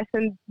behind us,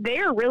 and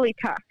they're really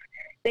tough.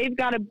 They've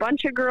got a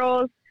bunch of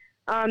girls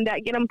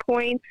that get them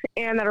points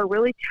and that are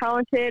really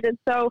talented. And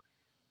so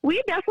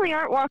we definitely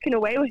aren't walking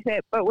away with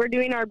it, but we're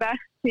doing our best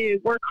to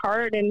work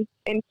hard and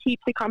keep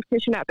the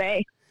competition at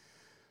bay.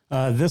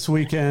 This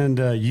weekend,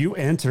 you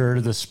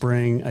enter the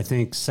spring, I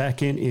think,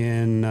 second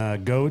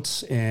in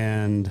goats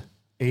and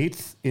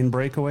 8th in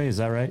breakaway. Is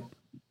that right?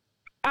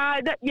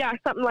 Yeah,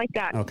 something like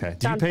that. Okay.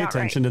 Do you pay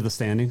attention to the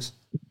standings?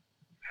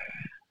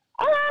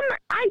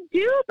 I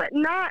do, but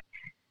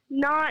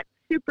not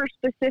super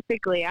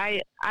specifically.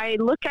 I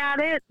look at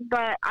it,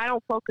 but I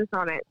don't focus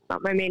on it. It's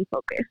not my main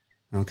focus.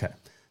 Okay.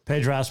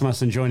 Paige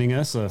Rasmussen joining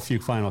us. A few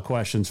final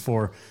questions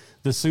for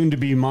the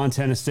soon-to-be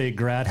Montana State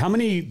grad. How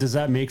many does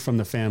that make from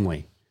the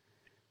family?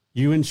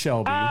 You and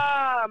Shelby.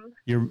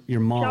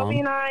 Your mom. Shelby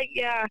and I,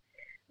 yeah.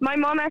 My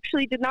mom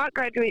actually did not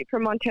graduate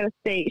from Montana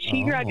State.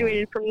 She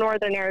graduated from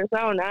Northern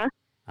Arizona.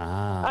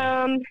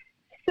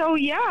 So,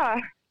 yeah.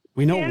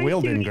 We know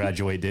Will didn't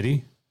graduate, did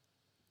he?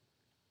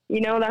 You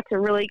know, that's a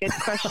really good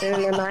question,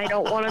 and I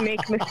don't want to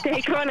make a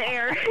mistake on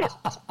air.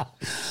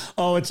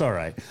 Oh, it's all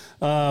right.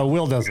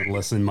 Will doesn't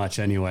listen much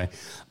anyway.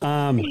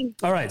 All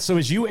right, so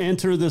as you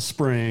enter the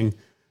spring,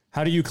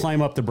 how do you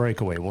climb up the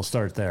breakaway? We'll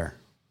start there.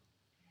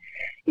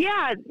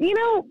 Yeah, you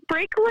know,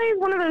 breakaway is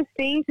one of those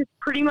things. It's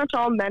pretty much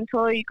all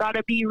mental. You got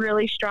to be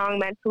really strong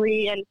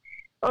mentally, and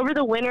over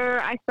the winter,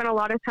 I spent a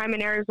lot of time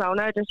in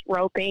Arizona just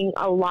roping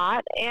a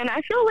lot, and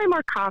I feel way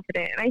more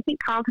confident. And I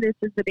think confidence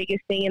is the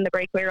biggest thing in the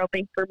breakaway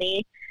roping for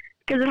me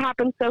because it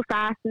happens so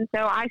fast, and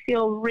so I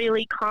feel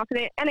really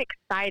confident and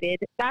excited.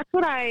 That's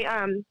what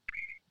I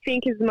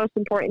think is the most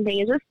important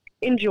thing, is just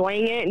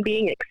enjoying it and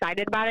being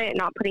excited about it and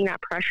not putting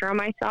that pressure on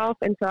myself.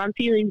 And so I'm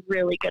feeling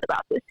really good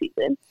about this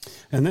season.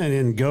 And then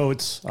in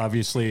goats,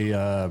 obviously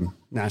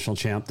national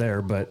champ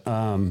there, but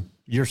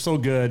you're so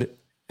good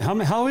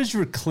How has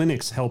your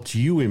clinics helped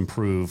you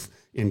improve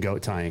in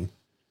goat tying?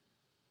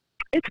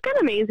 It's been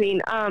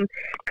amazing.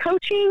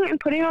 Coaching and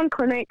putting on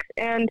clinics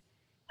and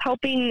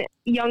helping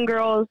young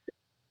girls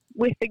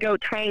with the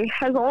goat tying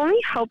has only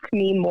helped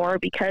me more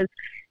because,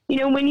 you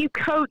know, when you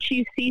coach,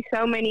 you see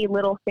so many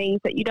little things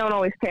that you don't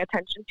always pay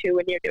attention to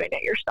when you're doing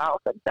it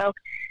yourself. And so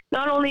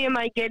not only am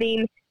I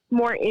getting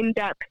more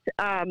in-depth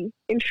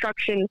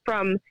instruction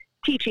from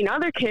teaching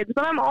other kids,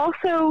 but I'm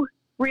also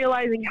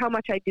realizing how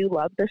much I do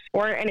love the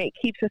sport, and it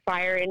keeps a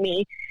fire in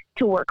me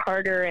to work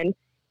harder and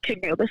to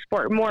grow the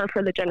sport more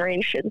for the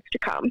generations to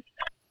come.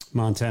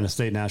 Montana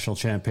State National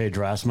Champ Paige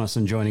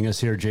Rasmussen joining us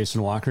here,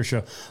 Jason Walker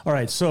Show. All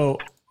right, so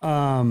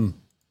going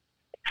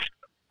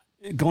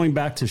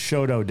back to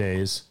Shoto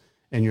days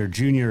and your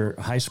junior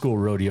high school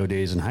rodeo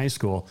days in high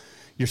school,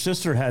 your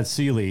sister had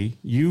Sealy.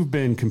 You've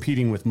been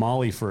competing with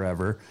Molly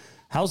forever.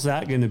 How's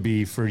that going to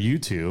be for you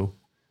two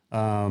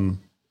when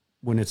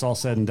it's all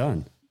said and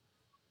done?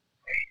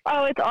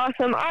 Oh, it's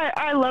awesome.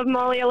 I love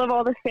Molly. I love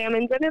all the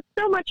salmons, and it's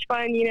so much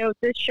fun, you know,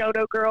 the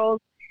Shoto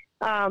girls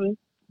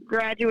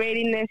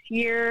graduating this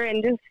year,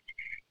 and just,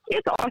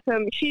 it's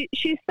awesome.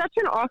 She's such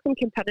an awesome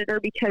competitor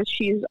because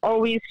she's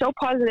always so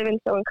positive and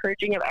so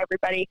encouraging of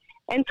everybody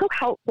and so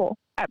helpful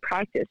at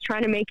practice,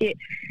 trying to make it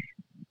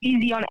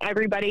easy on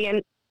everybody,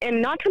 and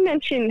not to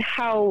mention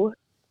how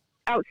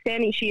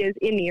outstanding she is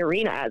in the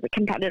arena as a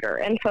competitor.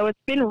 And so it's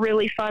been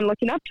really fun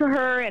looking up to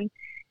her and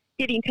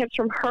getting tips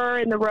from her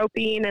and the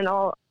roping and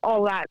all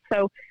that.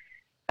 So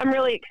I'm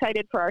really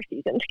excited for our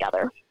season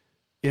together.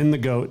 In the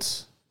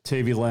goats,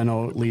 Tavy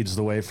Leno leads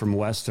the way from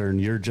Western.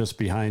 You're just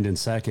behind in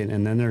second.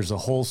 And then there's a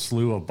whole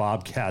slew of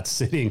Bobcats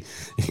sitting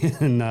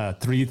in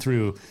 3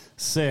 through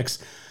 6.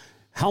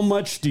 How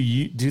much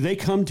do they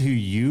come to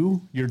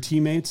you, your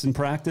teammates, in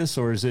practice,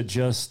 or is it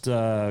just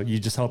you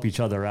just help each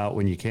other out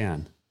when you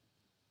can?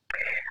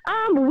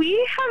 We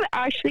have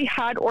actually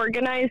had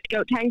organized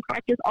goat tying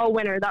practice all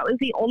winter. That was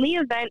the only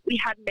event we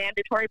had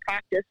mandatory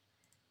practice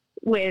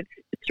with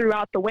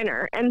throughout the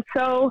winter. And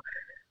so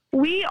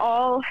we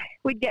all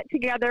would get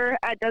together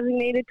at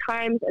designated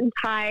times and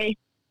tie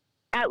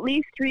at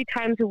least 3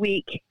 times a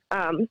week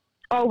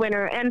all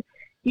winter. And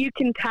you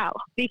can tell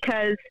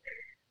because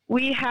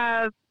we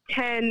have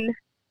 10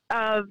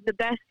 of the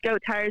best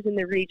goat tiers in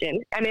the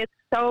region. And it's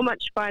so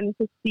much fun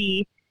to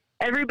see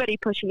everybody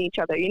pushing each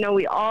other. You know,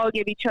 we all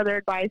give each other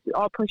advice. We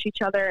all push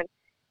each other, and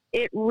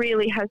it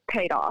really has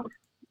paid off.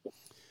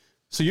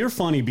 So you're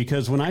funny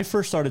because when I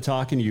first started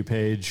talking to you,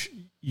 Paige,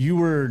 you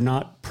were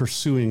not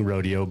pursuing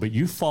rodeo, but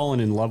you've fallen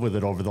in love with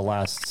it over the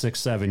last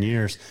 6-7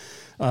 years.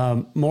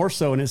 More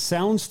so, and it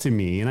sounds to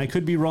me, and I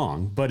could be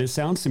wrong, but it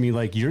sounds to me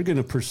like you're going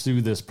to pursue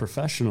this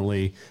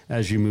professionally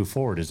as you move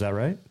forward. Is that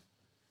right?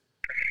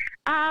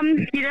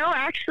 You know,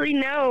 actually,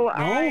 no.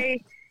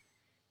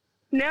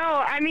 No,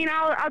 I mean,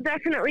 I'll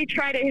definitely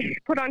try to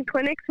put on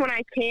clinics when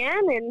I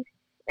can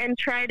and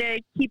try to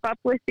keep up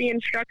with the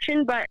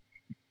instruction. But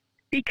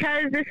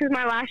because this is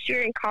my last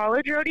year in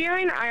college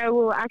rodeoing, I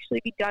will actually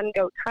be done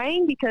goat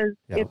tying because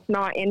it's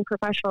not in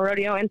professional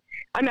rodeo. And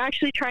I'm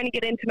actually trying to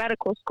get into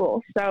medical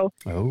school. So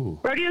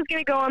rodeo is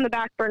going to go on the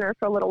back burner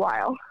for a little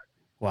while.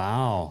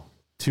 Wow.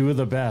 2 of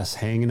the best,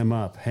 hanging them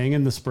up,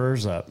 hanging the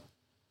spurs up.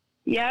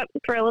 Yep,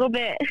 for a little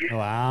bit.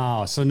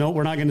 Wow. So no,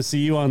 we're not going to see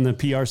you on the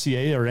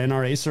PRCA or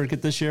NRA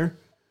circuit this year?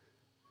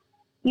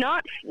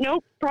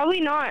 Nope,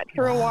 probably not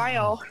for a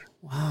while.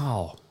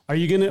 Wow. Are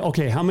you going to,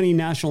 okay, how many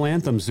national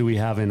anthems do we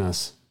have in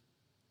us?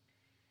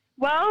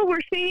 Well,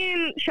 we're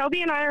singing,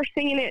 Shelby and I are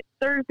singing it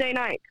Thursday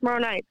night, tomorrow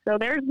night. So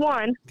there's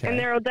one, and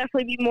there will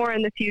definitely be more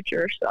in the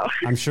future. So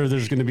I'm sure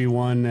there's going to be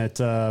one at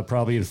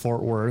probably in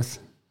Fort Worth.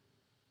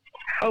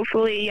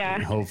 Hopefully,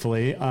 yeah.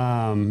 Hopefully.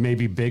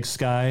 Maybe Big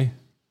Sky.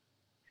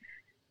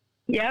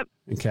 Yep.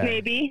 Okay.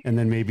 Maybe. And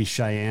then maybe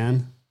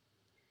Cheyenne.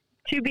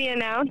 To be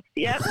announced.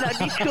 Yep. That'd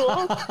be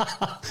cool.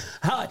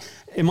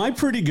 Am I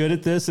pretty good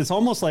at this? It's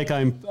almost like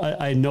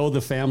I know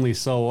the family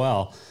so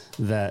well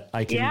that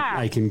I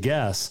can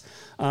guess.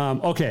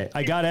 Okay.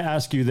 I got to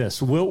ask you this.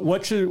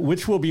 Which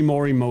will be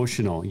more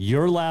emotional?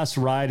 Your last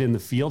ride in the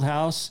field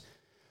house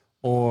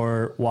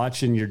or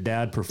watching your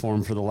dad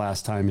perform for the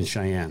last time in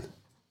Cheyenne?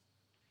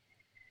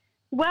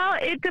 Well,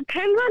 it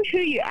depends on who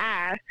you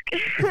ask.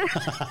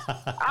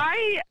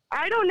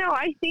 I don't know.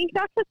 I think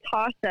that's a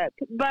toss-up,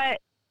 but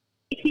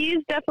he's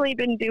definitely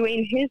been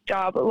doing his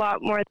job a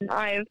lot more than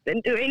I've been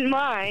doing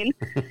mine.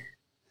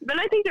 But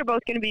I think they're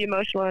both going to be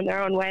emotional in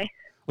their own way.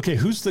 Okay,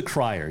 who's the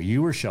crier,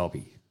 you or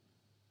Shelby?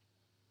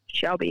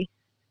 Shelby.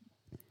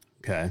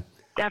 Okay.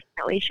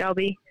 Definitely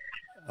Shelby.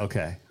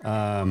 Okay.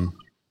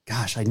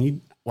 Gosh, I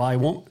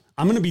won't.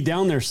 I'm going to be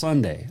down there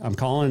Sunday. I'm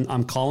calling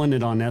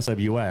it on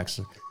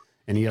SWX.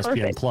 And ESPN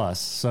Perfect. Plus.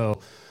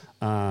 So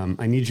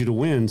I need you to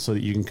win so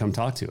that you can come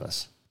talk to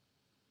us.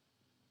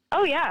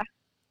 Oh, yeah.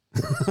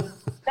 That's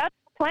the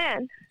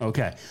plan.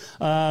 Okay.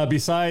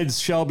 Besides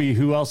Shelby,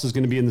 who else is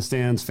going to be in the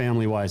stands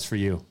family-wise for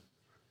you?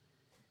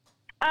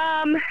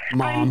 Mom.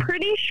 I'm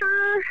pretty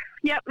sure.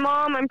 Yep,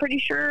 Mom. I'm pretty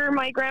sure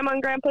my grandma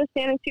and grandpa,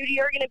 Stan and Sudie,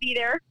 are going to be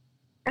there,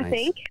 I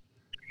think.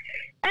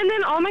 And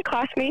then all my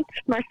classmates,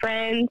 my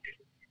friends,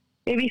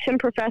 maybe some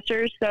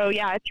professors. So,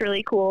 yeah, it's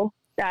really cool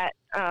that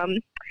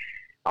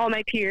all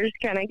my peers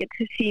kind of get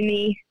to see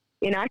me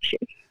in action.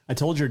 I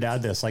told your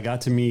dad this. I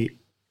got to meet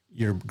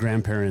your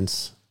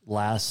grandparents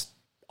last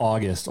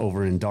August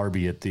over in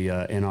Darby at the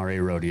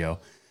NRA rodeo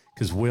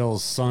because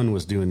Will's son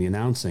was doing the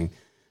announcing.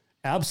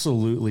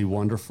 Absolutely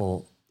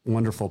wonderful,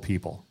 wonderful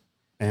people.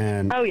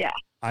 And oh, yeah.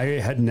 I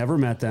had never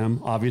met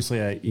them.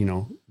 Obviously,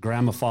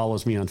 Grandma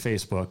follows me on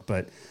Facebook,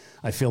 but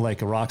I feel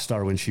like a rock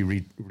star when she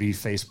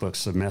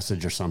re-Facebooks a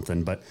message or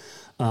something. But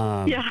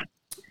yeah,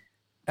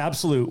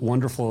 absolute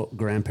wonderful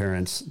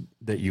grandparents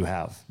that you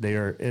have. They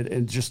are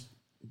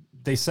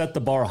they set the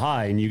bar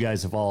high, and you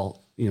guys have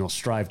all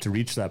strived to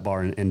reach that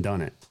bar and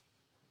done it.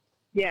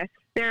 Yes,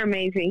 they're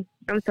amazing.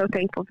 I'm so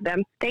thankful for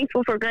them.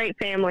 Thankful for a great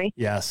family.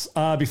 Yes.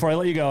 Before I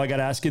let you go, I got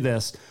to ask you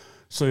this.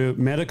 So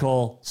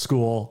medical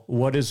school,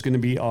 what is going to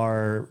be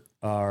our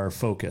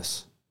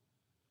focus?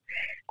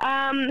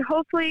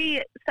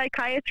 Hopefully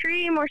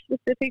psychiatry, more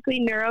specifically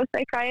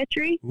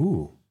neuropsychiatry.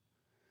 Ooh.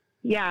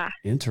 Yeah.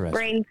 Interesting.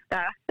 Brain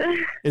stuff.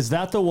 Is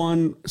that the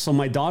one? So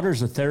my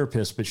daughter's a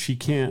therapist, but she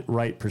can't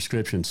write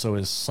prescriptions. So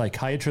is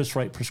psychiatrists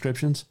write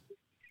prescriptions?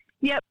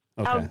 Yep.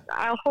 Okay.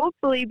 I'll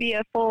hopefully be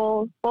a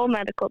full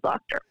medical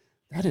doctor.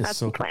 That's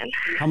so the plan.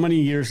 Cool. How many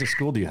years of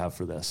school do you have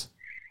for this?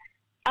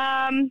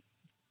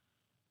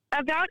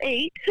 About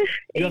 8.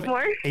 8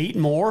 more. 8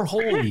 more?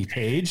 Holy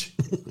Paige.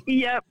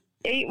 Yep.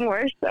 8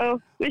 more.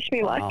 So wish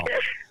me luck.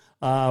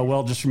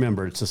 Well, just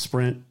remember, it's a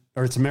sprint,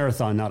 or it's a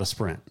marathon, not a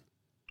sprint.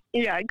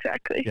 Yeah,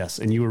 exactly. Yes.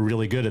 And you were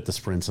really good at the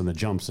sprints and the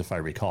jumps, if I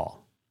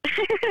recall.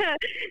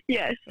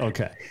 Yes.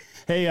 Okay.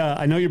 Hey,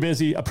 I know you're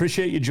busy.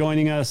 Appreciate you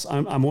joining us.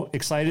 I'm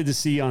excited to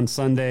see you on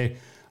Sunday.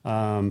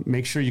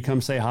 Make sure you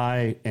come say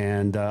hi,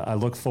 and I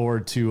look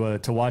forward to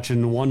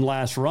watching one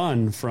last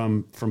run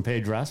from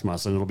Paige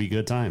Rasmussen. It'll be a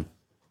good time.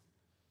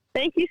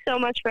 Thank you so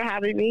much for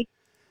having me.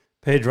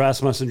 Paige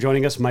Rasmussen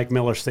joining us, Mike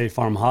Miller, State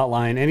Farm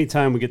Hotline.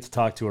 Anytime we get to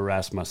talk to a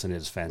Rasmussen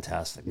is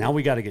fantastic. Now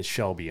we got to get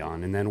Shelby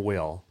on, and then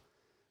Will,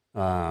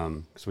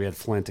 because we had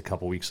Flint a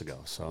couple weeks ago.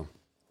 So,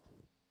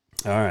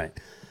 all right.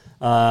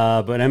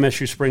 But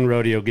MSU Spring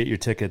Rodeo, get your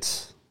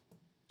tickets.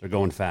 They're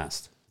going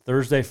fast.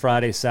 Thursday,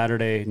 Friday,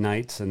 Saturday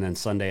nights, and then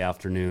Sunday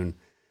afternoon.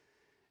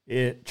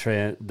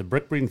 The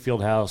Brick Breeden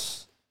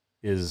Fieldhouse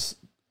is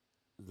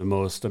the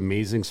most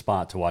amazing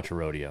spot to watch a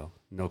rodeo.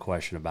 No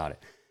question about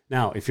it.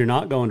 Now, if you're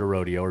not going to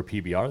rodeo or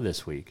PBR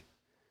this week,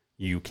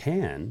 you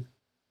can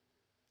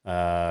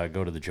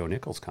go to the Joe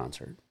Nichols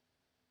concert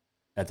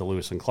at the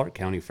Lewis and Clark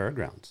County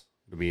Fairgrounds.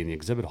 It'll be in the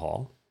exhibit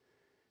hall,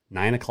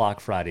 9 o'clock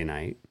Friday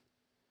night.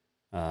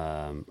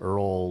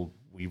 Earl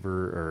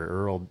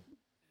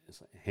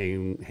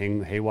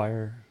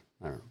Haywire.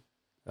 I don't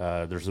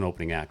know. There's an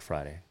opening act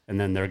Friday, and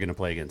then they're going to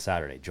play again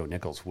Saturday. Joe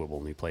Nichols will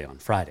only play on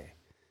Friday.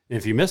 And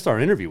if you missed our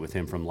interview with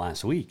him from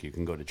last week, you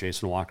can go to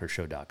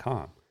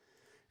JasonWalkerShow.com.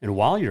 And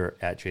while you're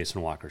at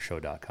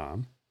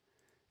JasonWalkerShow.com,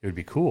 it would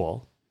be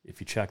cool if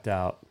you checked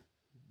out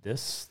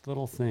this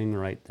little thing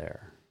right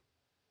there.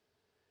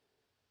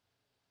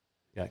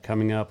 Got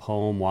coming up,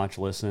 home, watch,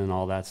 listen,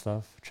 all that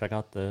stuff. Check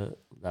out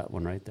that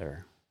one right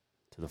there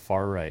to the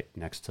far right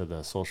next to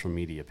the social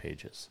media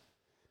pages.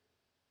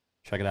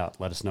 Check it out.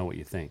 Let us know what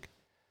you think.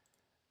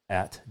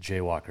 At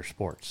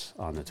JWalkerSports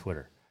on the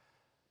Twitter.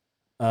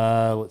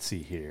 Let's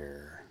see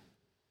here.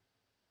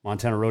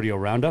 Montana Rodeo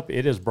Roundup.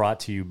 It is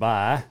brought to you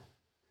by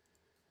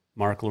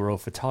Mark Leroux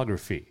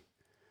Photography.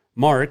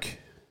 Mark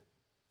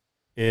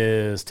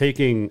is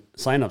taking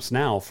signups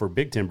now for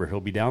Big Timber. He'll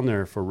be down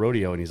there for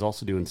rodeo, and he's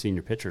also doing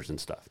senior pictures and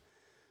stuff.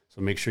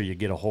 So make sure you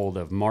get a hold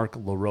of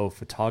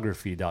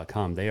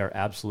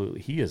marklerouxphotography.com.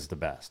 He is the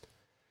best.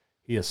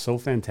 He is so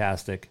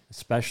fantastic,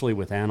 especially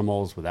with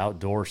animals, with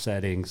outdoor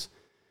settings,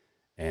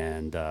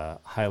 and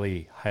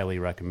highly, highly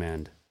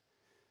recommend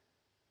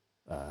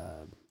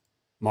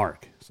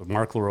Mark. So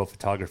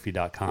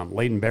marklerouxphotography.com.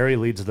 Leighton Berry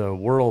leads the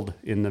world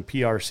in the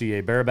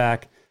PRCA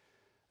bareback.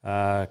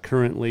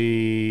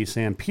 Currently,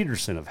 Sam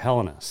Peterson of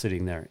Helena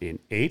sitting there in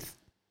 8th.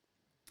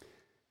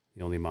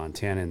 The only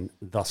Montanan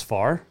thus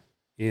far.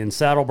 In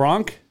Saddle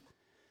Bronc,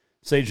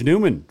 Sage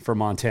Newman for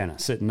Montana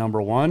sitting number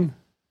 1,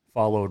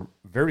 followed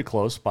very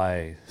close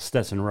by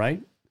Stetson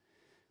Wright.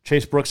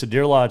 Chase Brooks of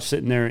Deer Lodge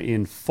sitting there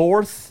in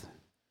 4th.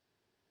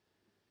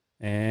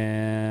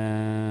 And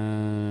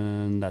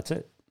that's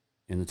it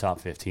in the top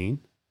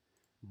 15.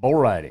 Bull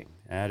riding,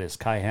 that is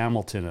Kai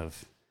Hamilton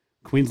of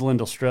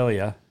Queensland,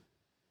 Australia.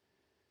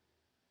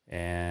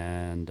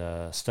 And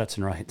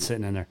Stetson Wright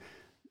sitting in there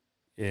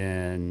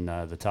in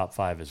the top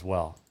 5 as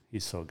well.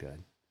 He's so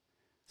good.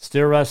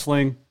 Steer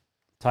wrestling,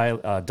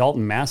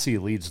 Dalton Massey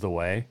leads the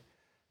way.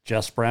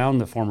 Jess Brown,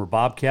 the former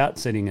Bobcat,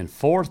 sitting in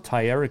 4th.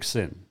 Ty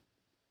Erickson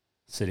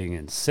sitting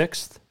in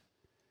 6th.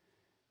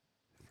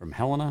 From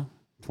Helena,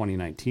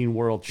 2019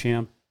 world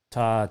champ.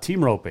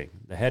 Team roping,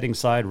 the heading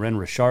side, Ren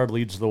Richard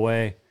leads the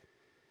way.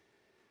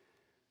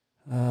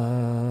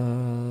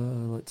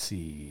 Let's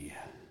see.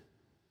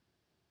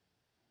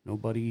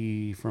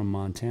 Nobody from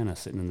Montana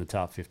sitting in the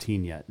top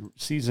 15 yet.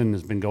 Season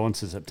has been going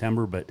since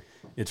September, but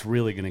it's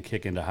really going to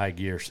kick into high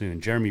gear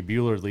soon. Jeremy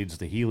Bueller leads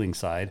the healing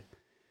side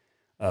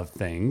of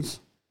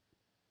things.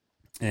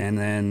 And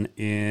then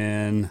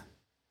in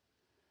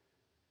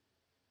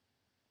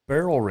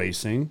barrel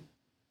racing,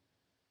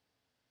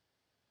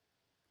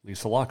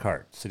 Lisa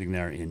Lockhart sitting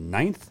there in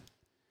 9th.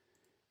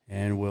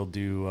 And we'll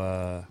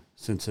do,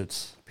 since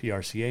it's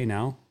PRCA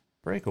now,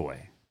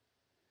 breakaway.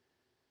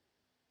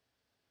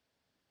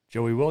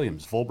 Joey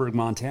Williams, Volberg,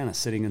 Montana,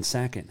 sitting in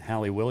 2nd.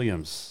 Hallie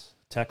Williams,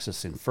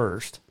 Texas, in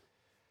 1st.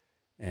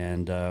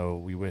 And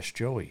we wish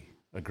Joey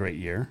a great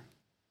year.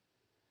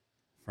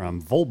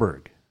 From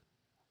Volberg,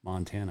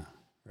 Montana.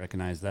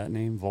 Recognize that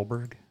name,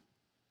 Volberg?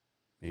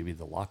 Maybe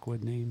the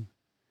Lockwood name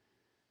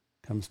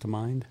comes to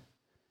mind.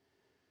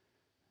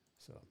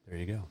 So there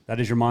you go. That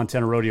is your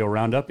Montana Rodeo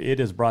Roundup. It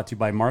is brought to you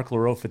by Mark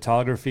Leroux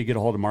Photography. Get a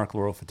hold of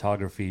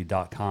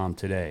marklerouxphotography.com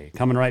today.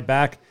 Coming right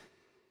back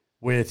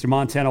with your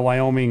Montana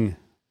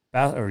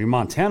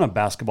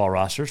basketball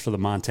rosters for the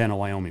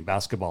Montana-Wyoming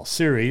basketball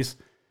series.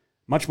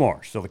 Much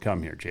more still to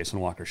come here. Jason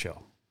Walker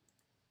Show.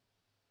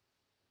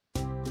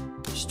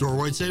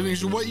 Store-wide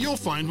savings are what you'll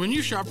find when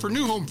you shop for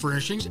new home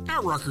furnishings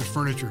at Rucker's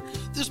Furniture.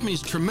 This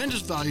means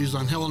tremendous values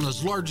on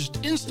Helena's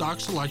largest in-stock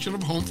selection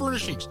of home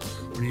furnishings.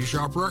 When you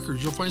shop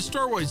Rucker's, you'll find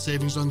store-wide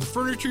savings on the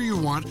furniture you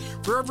want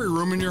for every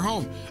room in your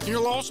home. And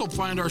you'll also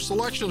find our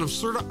selection of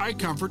Serta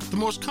iComfort, the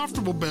most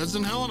comfortable beds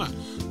in Helena.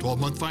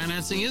 12-month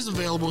financing is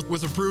available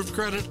with approved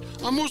credit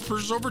on most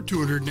purchases over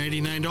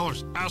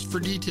 $299. Ask for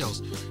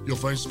details. You'll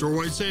find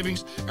store-wide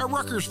savings at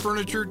Rucker's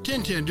Furniture,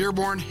 1010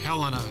 Dearborn,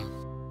 Helena.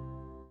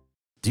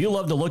 Do you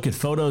love to look at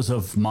photos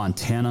of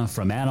Montana,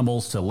 from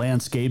animals to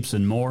landscapes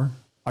and more?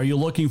 Are you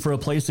looking for a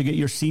place to get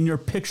your senior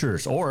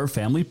pictures or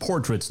family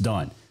portraits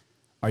done?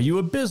 Are you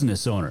a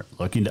business owner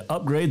looking to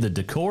upgrade the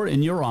decor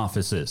in your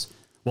offices?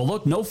 Well,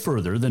 look no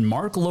further than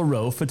Mark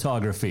Leroux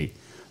Photography.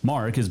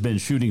 Mark has been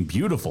shooting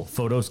beautiful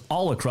photos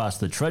all across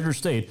the Treasure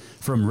State,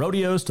 from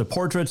rodeos to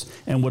portraits,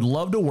 and would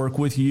love to work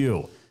with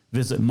you.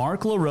 Visit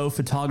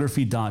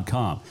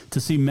marklerouxphotography.com to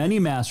see many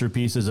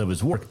masterpieces of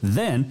his work.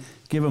 Then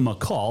give him a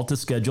call to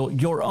schedule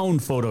your own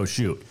photo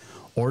shoot.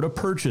 Or to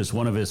purchase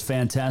one of his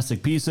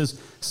fantastic pieces,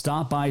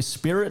 stop by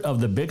Spirit of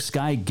the Big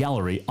Sky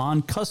Gallery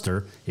on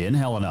Custer in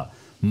Helena.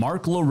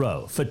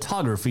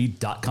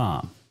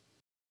 marklerouxphotography.com.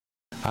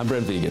 I'm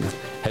Brent Vegan,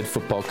 head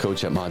football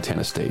coach at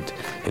Montana State.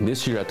 And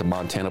this year at the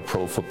Montana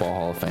Pro Football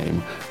Hall of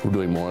Fame, we're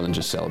doing more than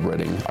just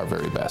celebrating our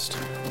very best.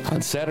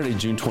 On Saturday,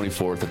 June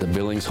 24th at the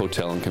Billings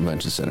Hotel and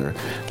Convention Center,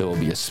 there will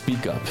be a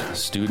Speak Up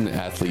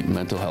Student-Athlete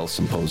Mental Health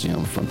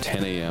Symposium from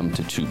 10 a.m.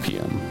 to 2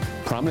 p.m.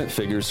 Prominent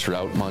figures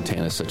throughout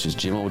Montana, such as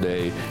Jim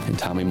O'Day and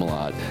Tommy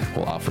Millott,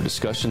 will offer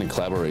discussion and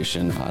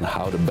collaboration on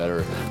how to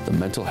better the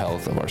mental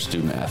health of our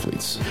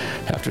student-athletes.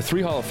 After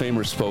 3 Hall of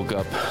Famers spoke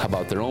up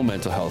about their own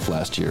mental health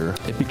last year,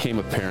 it became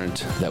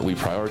apparent that we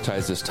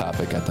prioritize this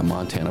topic at the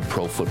Montana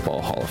Pro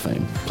Football Hall of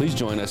Fame. Please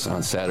join us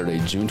on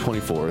Saturday, June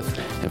 24th,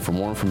 and for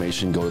more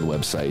information, go to the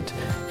website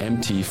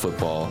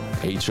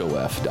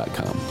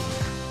mtfootballhof.com.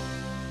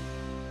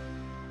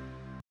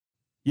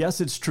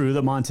 Yes, it's true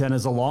that Montana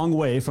is a long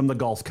way from the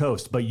Gulf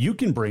Coast, but you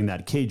can bring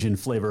that Cajun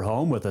flavor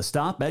home with a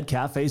stop at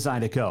Cafe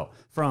Zydeco.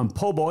 From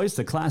po' boys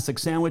to classic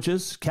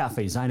sandwiches,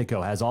 Cafe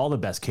Zydeco has all the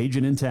best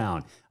Cajun in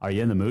town. Are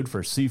you in the mood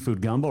for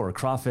seafood gumbo or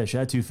crawfish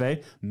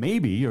etouffee?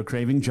 Maybe you're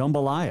craving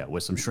jambalaya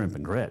with some shrimp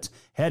and grits.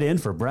 Head in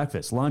for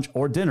breakfast, lunch,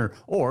 or dinner,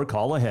 or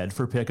call ahead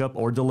for pickup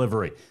or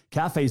delivery.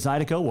 Cafe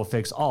Zydeco will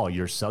fix all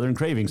your southern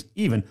cravings,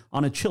 even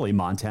on a chilly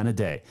Montana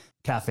day.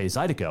 Cafe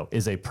Zydeco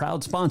is a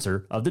proud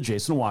sponsor of The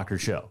Jason Walker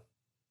Show.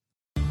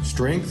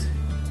 Strength,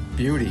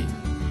 beauty,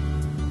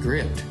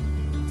 grit,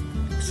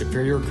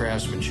 superior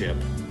craftsmanship.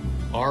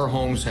 Our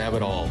homes have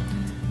it all.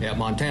 At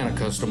Montana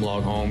Custom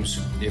Log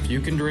Homes, if you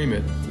can dream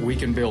it, we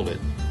can build it.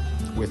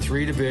 With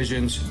 3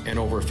 divisions and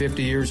over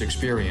 50 years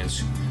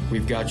experience,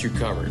 we've got you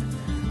covered.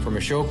 From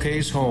a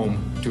showcase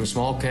home to a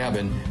small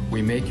cabin,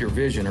 we make your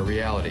vision a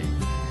reality.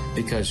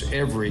 Because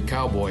every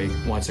cowboy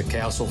wants a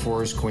castle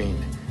for his queen.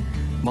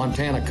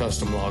 Montana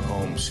Custom Log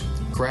Homes,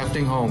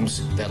 crafting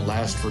homes that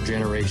last for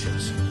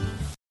generations.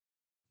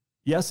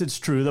 Yes, it's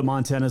true that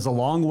Montana is a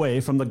long way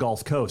from the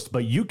Gulf Coast,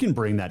 but you can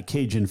bring that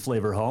Cajun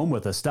flavor home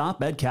with a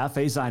stop at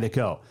Cafe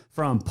Zydeco.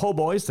 From po'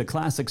 boys to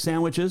classic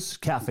sandwiches,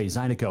 Cafe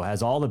Zydeco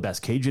has all the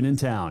best Cajun in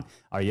town.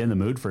 Are you in the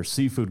mood for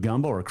seafood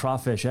gumbo or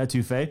crawfish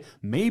etouffee?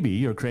 Maybe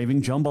you're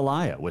craving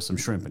jambalaya with some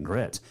shrimp and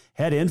grits.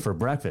 Head in for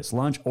breakfast,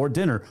 lunch, or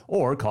dinner,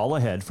 or call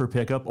ahead for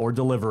pickup or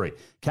delivery.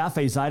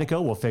 Cafe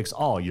Zydeco will fix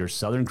all your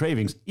southern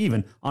cravings,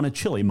 even on a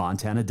chilly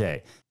Montana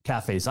day.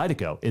 Cafe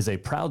Zydeco is a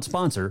proud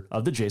sponsor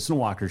of The Jason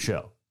Walker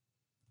Show.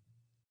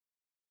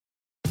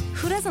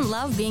 Who doesn't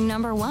love being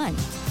number one?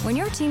 When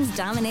your team's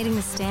dominating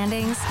the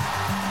standings,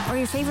 or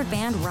your favorite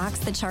band rocks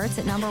the charts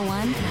at number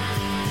one,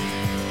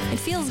 it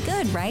feels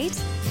good, right?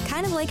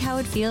 Kind of like how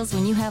it feels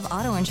when you have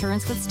auto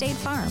insurance with State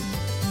Farm.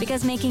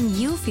 Because making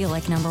you feel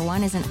like number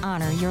one is an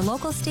honor your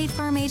local State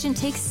Farm agent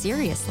takes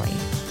seriously.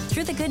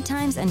 Through the good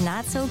times and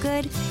not so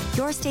good,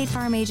 your State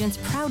Farm agent's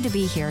proud to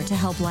be here to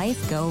help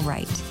life go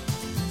right.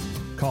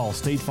 Call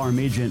State Farm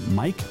agent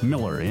Mike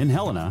Miller in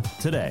Helena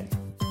today.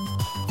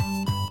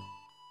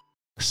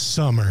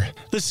 Summer,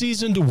 the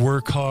season to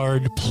work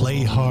hard,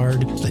 play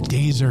hard. The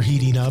days are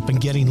heating up and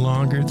getting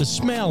longer. The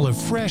smell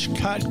of fresh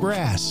cut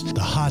grass,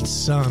 the hot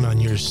sun on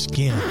your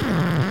skin.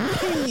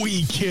 Who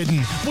we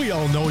kidding? We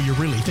all know you're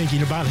really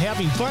thinking about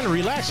having fun and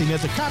relaxing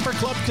at the Copper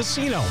Club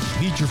Casino.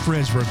 Meet your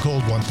friends for a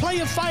cold one. Play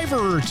a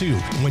 $5 or two.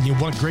 When you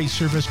want great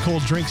service,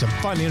 cold drinks, and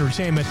fun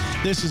entertainment,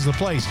 this is the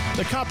place.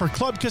 The Copper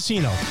Club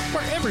Casino,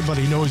 where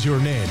everybody knows your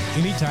name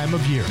any time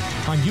of year.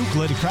 On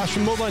Euclid, across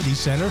from Molendi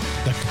Center,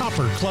 the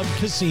Copper Club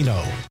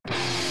Casino.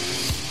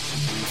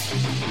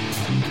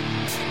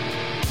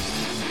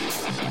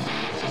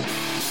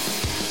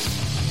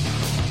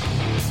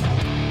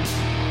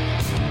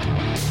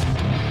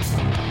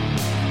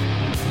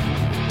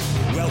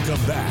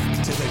 Welcome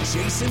back to the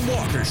Jason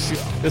Walker Show.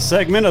 This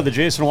segment of the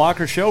Jason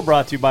Walker Show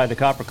brought to you by the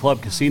Copper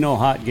Club Casino.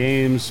 Hot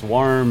games,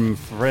 warm,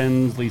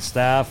 friendly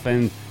staff,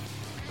 and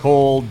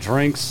cold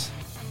drinks.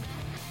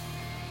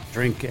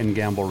 Drink and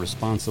gamble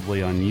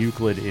responsibly on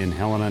Euclid in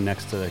Helena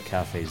next to the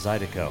Cafe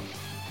Zydeco.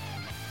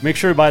 Make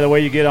sure, by the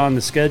way, you get on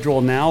the schedule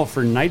now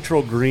for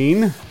Nitro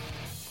Green.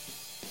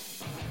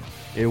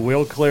 It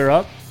will clear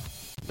up.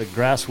 The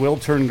grass will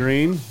turn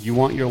green. You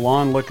want your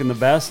lawn looking the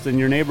best in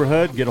your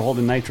neighborhood? Get a hold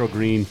of Nitro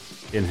Green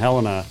in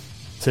Helena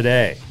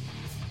today.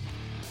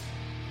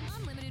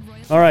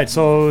 All right,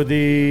 so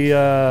the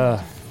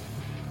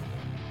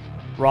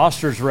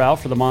rosters are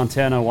out for the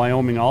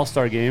Montana-Wyoming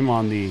All-Star Game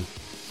on the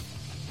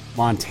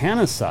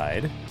Montana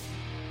side.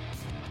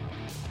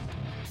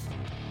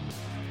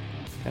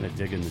 Kind of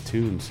digging the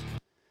tunes.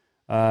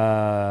 What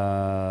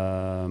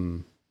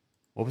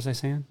was I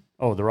saying?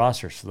 Oh, the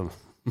rosters for the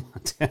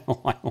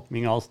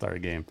Montana-Wyoming All-Star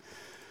Game.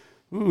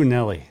 Ooh,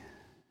 Nelly.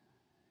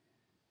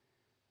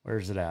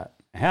 Where's it at?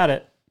 I had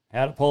it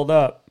pulled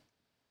up.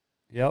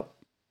 Yep,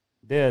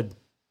 did.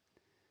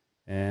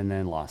 And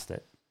then lost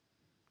it.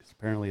 Because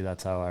apparently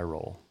that's how I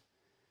roll.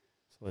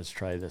 So let's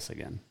try this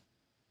again.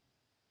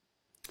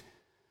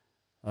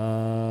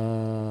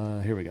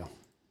 Here we go.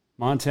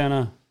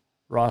 Montana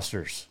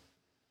rosters.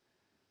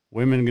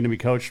 Women going to be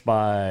coached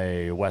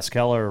by Wes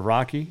Keller of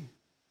Rocky.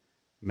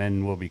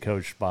 Men will be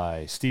coached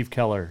by Steve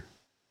Keller,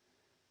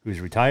 who's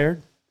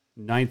retired.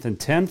 9th and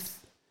 10th.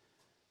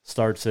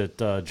 Starts at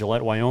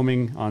Gillette,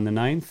 Wyoming on the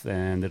 9th,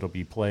 and it'll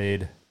be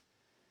played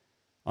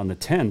on the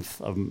 10th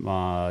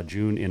of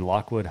June in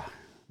Lockwood,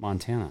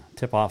 Montana.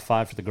 Tip-off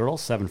 5 for the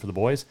girls, 7 for the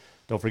boys.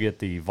 Don't forget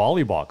the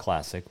Volleyball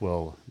Classic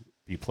will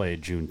be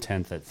played June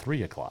 10th at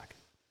 3 o'clock.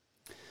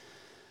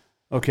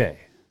 Okay,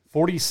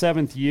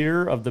 47th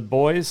year of the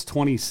boys,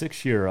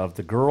 26th year of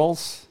the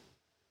girls.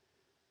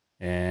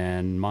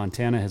 And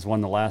Montana has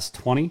won the last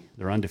 20.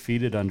 They're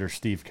undefeated under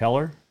Steve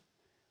Keller.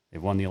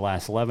 They've won the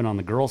last 11 on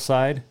the girls'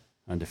 side.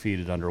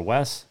 Undefeated under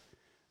Wes.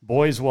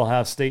 Boys will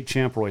have state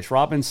champ Royce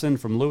Robinson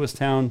from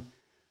Lewistown,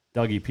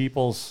 Dougie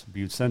Peoples,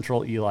 Butte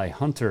Central, Eli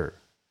Hunter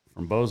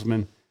from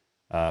Bozeman,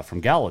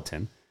 from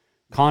Gallatin,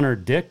 Connor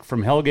Dick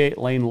from Hellgate,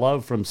 Lane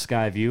Love from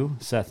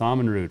Skyview, Seth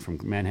Amenrud from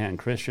Manhattan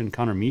Christian,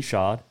 Connor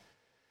Michaud,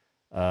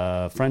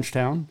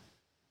 Frenchtown,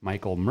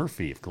 Michael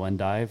Murphy of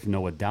Glendive,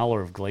 Noah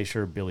Dowler of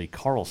Glacier, Billy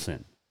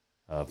Carlson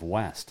of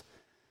West.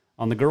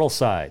 On the girls'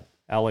 side,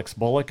 Alex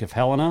Bullock of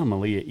Helena,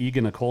 Malia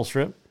Egan of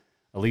Colstrip,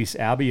 Elise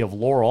Abbey of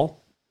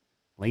Laurel,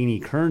 Lainey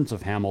Kearns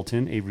of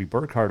Hamilton, Avery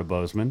Burkhardt of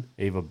Bozeman,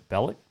 Ava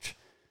Belich,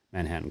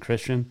 Manhattan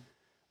Christian,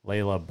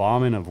 Layla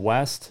Bauman of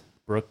West,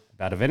 Brooke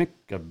Badavinik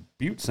of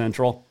Butte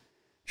Central,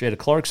 Jada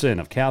Clarkson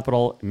of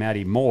Capital,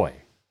 Maddie Moy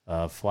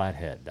of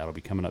Flathead. That'll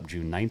be coming up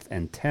June 9th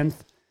and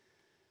 10th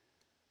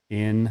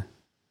in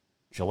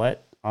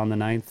Gillette on the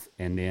 9th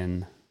and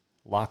in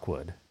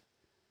Lockwood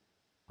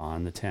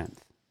on the 10th.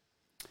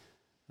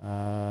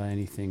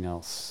 Anything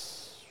else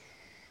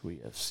we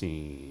have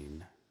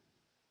seen?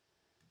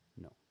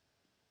 No.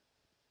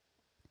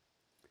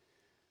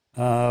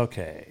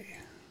 Okay.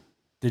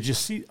 Did you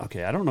see?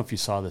 Okay, I don't know if you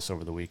saw this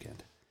over the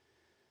weekend.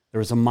 There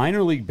was a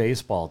minor league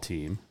baseball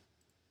team,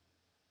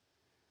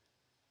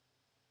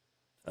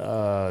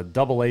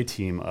 AA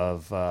team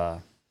of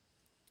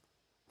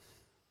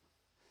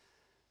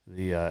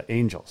the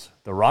Angels.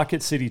 The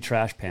Rocket City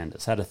Trash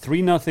Pandas had a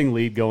 3-0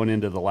 lead going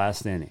into the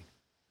last inning.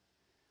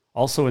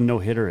 Also a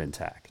no-hitter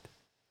intact.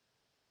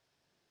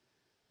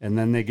 And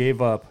then they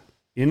gave up,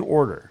 in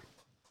order,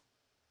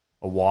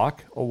 a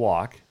walk,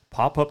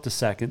 pop up to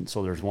second,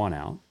 so there's 1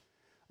 out,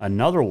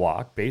 another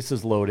walk,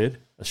 bases loaded,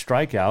 a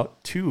strikeout,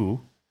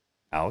 2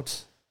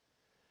 outs,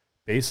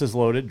 bases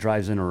loaded,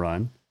 drives in a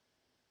run,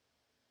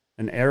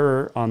 an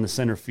error on the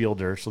center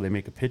fielder, so they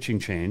make a pitching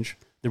change.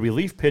 The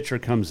relief pitcher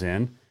comes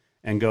in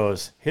and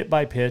goes hit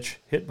by pitch,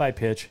 hit by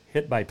pitch,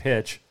 hit by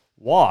pitch,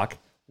 walk,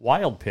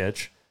 wild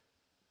pitch,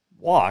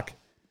 walk,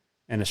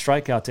 and a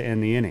strikeout to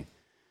end the inning.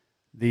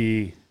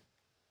 The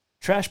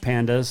Trash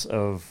Pandas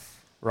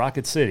of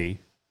Rocket City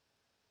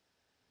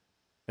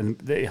and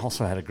they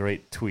also had a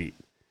great tweet.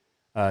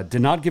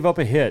 Did not give up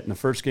a hit in the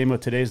first game of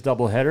today's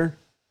doubleheader.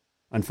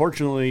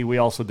 Unfortunately, we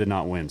also did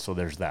not win, so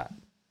there's that.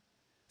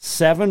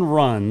 7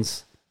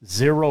 runs,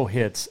 0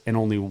 hits, and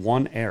only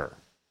 1 error.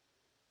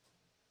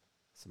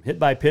 Some hit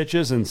by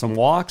pitches and some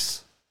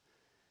walks,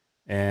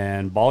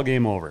 and ball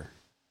game over.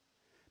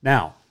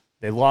 Now,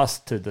 they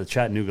lost to the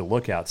Chattanooga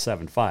Lookout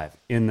 7-5.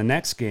 In the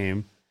next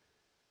game,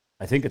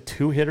 I think a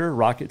 2-hitter,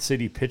 Rocket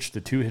City pitched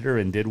a 2-hitter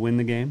and did win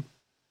the game.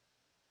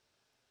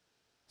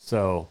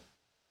 So,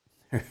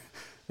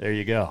 there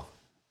you go.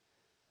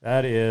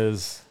 That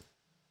is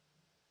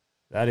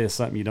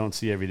something you don't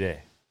see every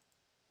day.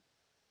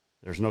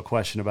 There's no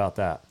question about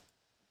that.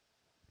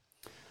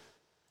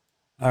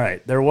 All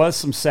right, there was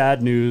some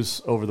sad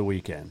news over the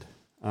weekend.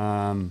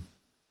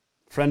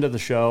 Friend of the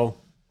show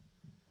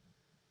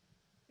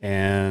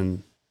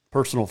and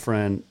personal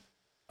friend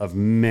of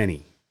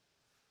many,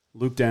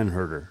 Luke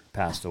Denherter,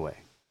 passed away.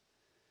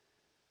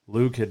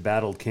 Luke had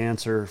battled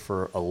cancer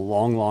for a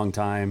long, long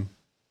time,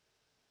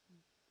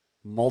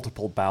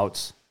 multiple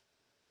bouts,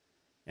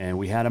 and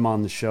we had him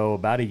on the show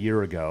about a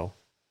year ago,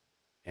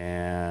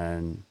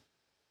 and,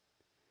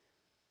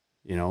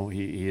 you know,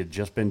 he had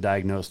just been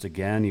diagnosed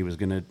again. He was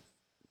going to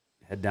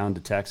head down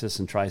to Texas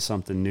and try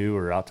something new,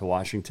 or out to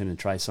Washington and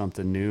try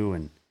something new,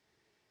 and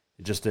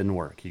it just didn't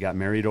work. He got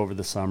married over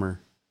the summer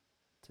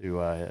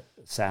to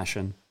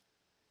Sashin,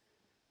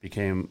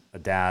 became a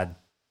dad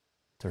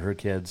to her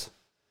kids,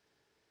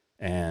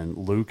 and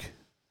Luke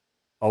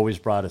always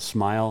brought a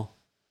smile,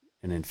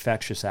 an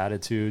infectious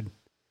attitude,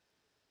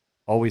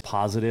 always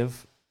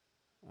positive,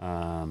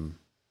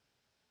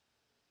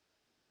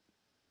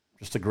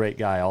 just a great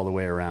guy all the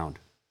way around.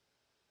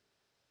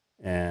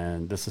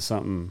 And this is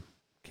something,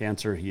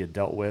 cancer, he had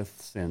dealt with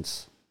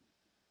since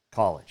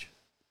college.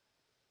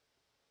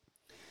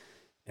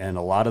 And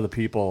a lot of the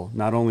people,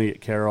 not only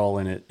at Carroll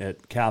and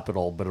at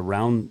Capitol, but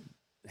around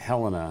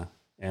Helena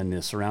and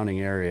the surrounding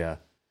area,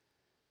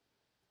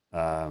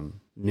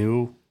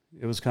 knew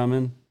it was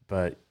coming,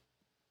 but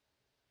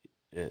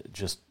it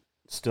just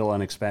still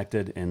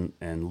unexpected.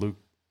 And Luke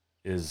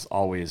is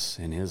always,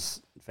 and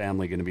his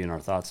family, going to be in our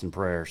thoughts and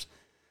prayers,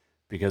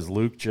 because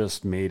Luke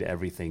just made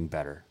everything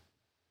better.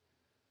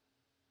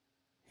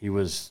 He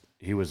was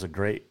a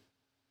great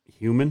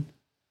human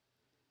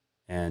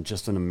and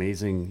just an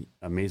amazing,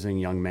 amazing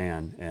young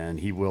man, and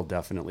he will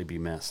definitely be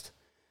missed.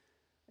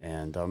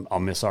 And I'll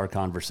miss our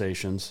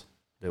conversations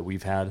that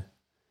we've had,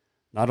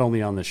 not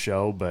only on the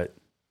show, but,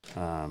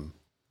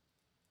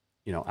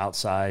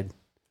 outside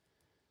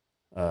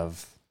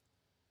of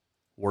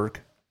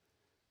work.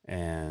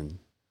 And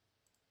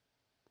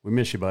we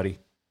miss you, buddy.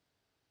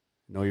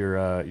 I know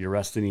you're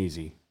resting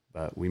easy,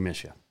 but we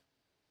miss you.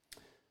 I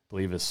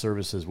believe his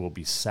services will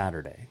be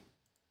Saturday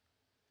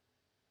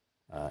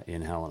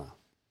in Helena.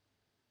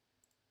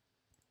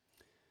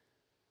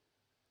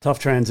 Tough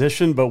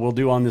transition, but we'll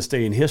do on this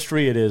day in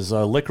history. It is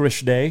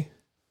Licorice Day.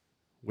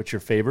 What's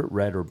your favorite,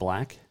 red or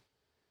black?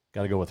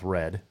 Got to go with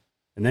red.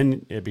 And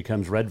then it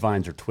becomes Red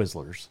Vines or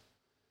Twizzlers.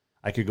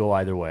 I could go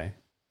either way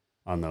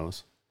on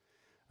those.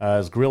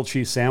 It's Grilled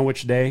Cheese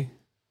Sandwich Day.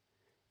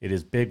 It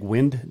is Big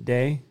Wind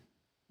Day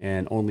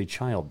and Only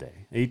Child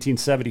Day.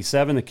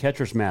 1877, the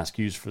catcher's mask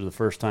used for the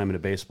first time in a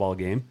baseball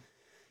game.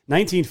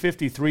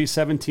 1953,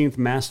 17th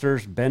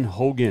Masters, Ben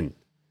Hogan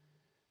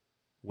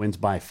wins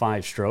by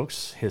 5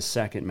 strokes, his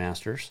second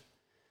Masters.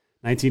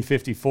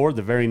 1954,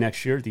 the very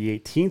next year, the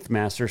 18th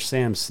Masters,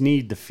 Sam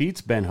Snead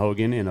defeats Ben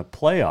Hogan in a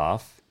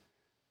playoff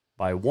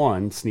by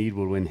 1. Snead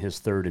would win his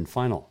third and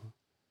final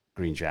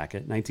green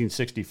jacket.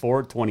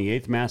 1964,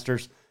 28th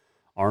Masters,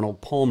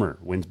 Arnold Palmer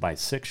wins by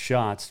 6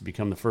 shots to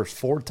become the first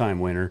 4-time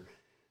winner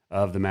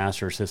of the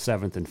Masters, his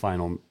 7th and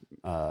final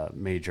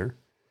major.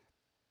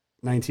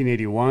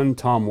 1981,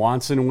 Tom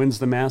Watson wins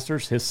the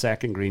Masters, his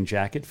second green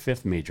jacket,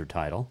 5th major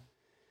title.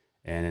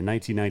 And in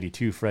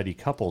 1992, Freddie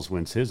Couples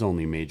wins his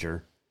only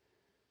major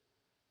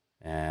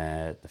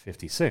at the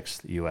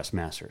 56th U.S.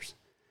 Masters.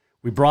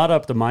 We brought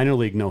up the minor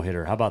league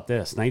no-hitter. How about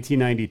this?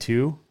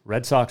 1992,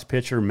 Red Sox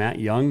pitcher Matt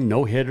Young,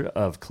 no-hitter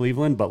of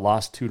Cleveland, but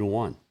lost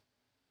 2-1.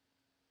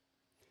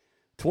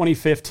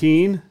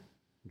 2015,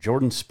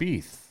 Jordan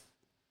Spieth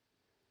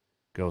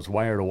goes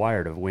wire to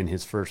wire to win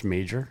his first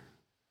major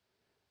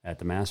at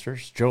the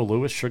Masters. Joe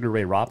Louis, Sugar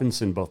Ray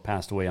Robinson both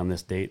passed away on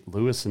this date.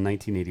 Louis in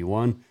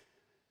 1981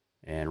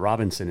 and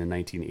Robinson in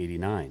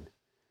 1989.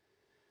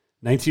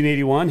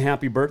 1981,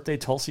 happy birthday,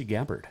 Tulsi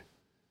Gabbard.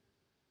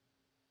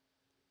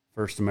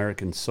 First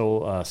American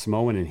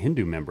Samoan and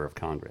Hindu member of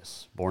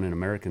Congress, born in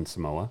American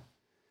Samoa,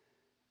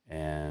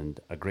 and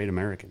a great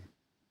American.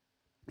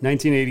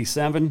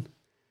 1987,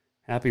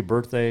 happy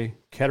birthday,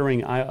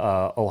 Kettering,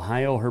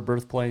 Ohio, her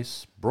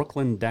birthplace,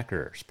 Brooklyn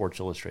Decker, Sports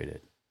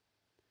Illustrated,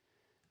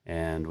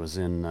 and was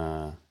in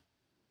a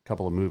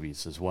couple of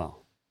movies as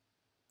well.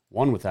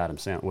 One with Adam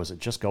Sandler. Was it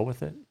Just Go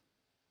With It?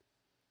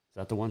 Is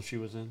that the one she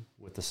was in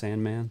with the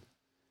Sandman?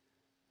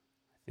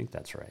 I think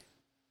that's right.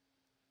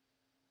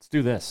 Let's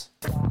do this.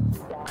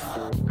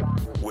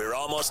 We're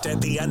almost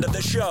at the end of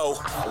the show.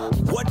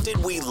 What did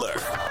we learn?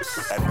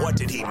 And what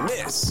did he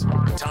miss?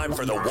 Time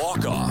for the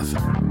walk-off.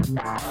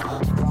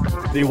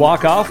 The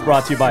walk-off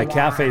brought to you by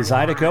Cafe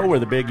Zydeco, where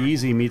the Big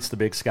Easy meets the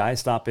Big Sky.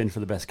 Stop in for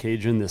the best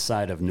Cajun this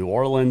side of New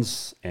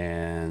Orleans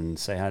and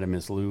say hi to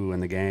Miss Lou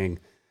and the gang.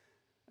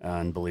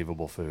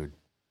 Unbelievable food.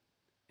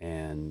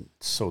 And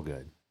so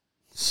good.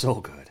 So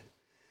good.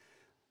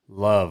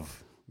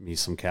 Love me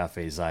some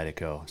Cafe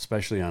Zydeco,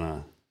 especially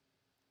on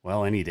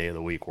any day of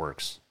the week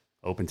works.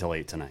 Open till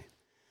 8 tonight.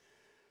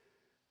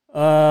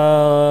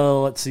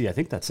 Let's see. I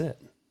think that's it.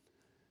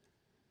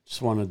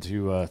 Just wanted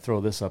to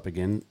throw this up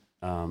again.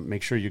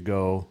 Make sure you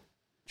go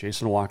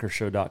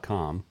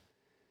jasonwalkershow.com,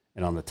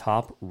 and on the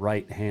top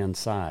right-hand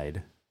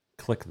side,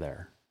 click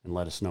there and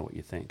let us know what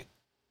you think.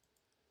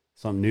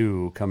 Something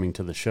new coming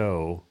to the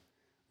show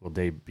will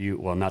debut.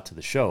 Well, not to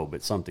the show,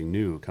 but something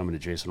new coming to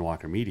Jason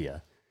Walker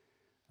Media.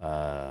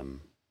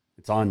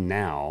 It's on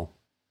now,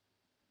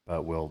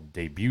 but will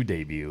debut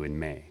in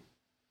May,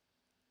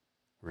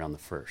 around the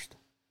 1st.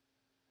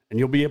 And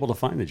you'll be able to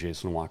find the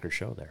Jason Walker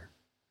Show there.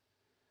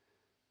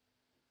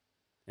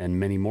 And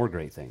many more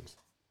great things.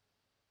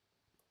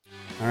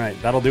 All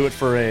right, that'll do it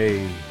for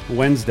a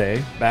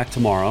Wednesday. Back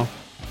tomorrow.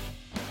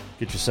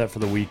 Get you set for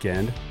the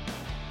weekend.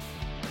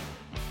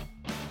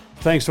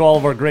 Thanks to all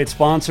of our great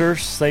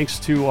sponsors. Thanks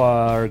to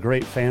our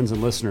great fans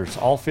and listeners.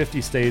 All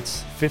 50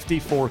 states,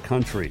 54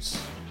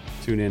 countries.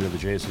 Tune into the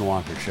Jason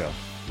Walker Show.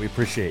 We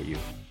appreciate you.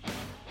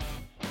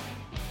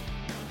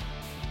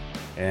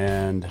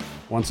 And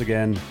once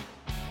again,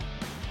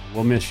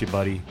 we'll miss you,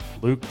 buddy.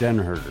 Luke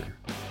Denherder,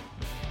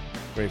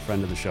 great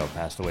friend of the show,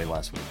 passed away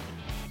last week.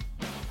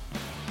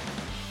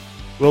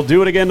 We'll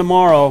do it again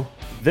tomorrow.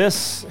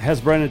 This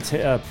has been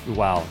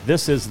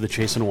this is the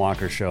Jason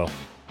Walker Show.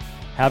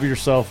 Have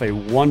yourself a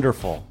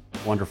wonderful,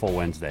 wonderful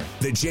Wednesday.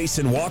 The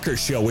Jason Walker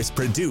Show is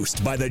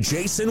produced by the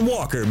Jason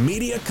Walker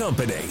Media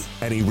Company.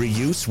 Any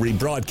reuse,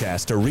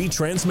 rebroadcast, or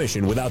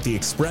retransmission without the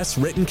express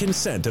written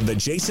consent of the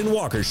Jason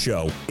Walker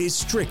Show is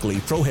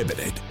strictly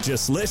prohibited.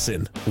 Just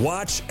listen,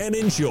 watch, and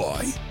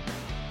enjoy.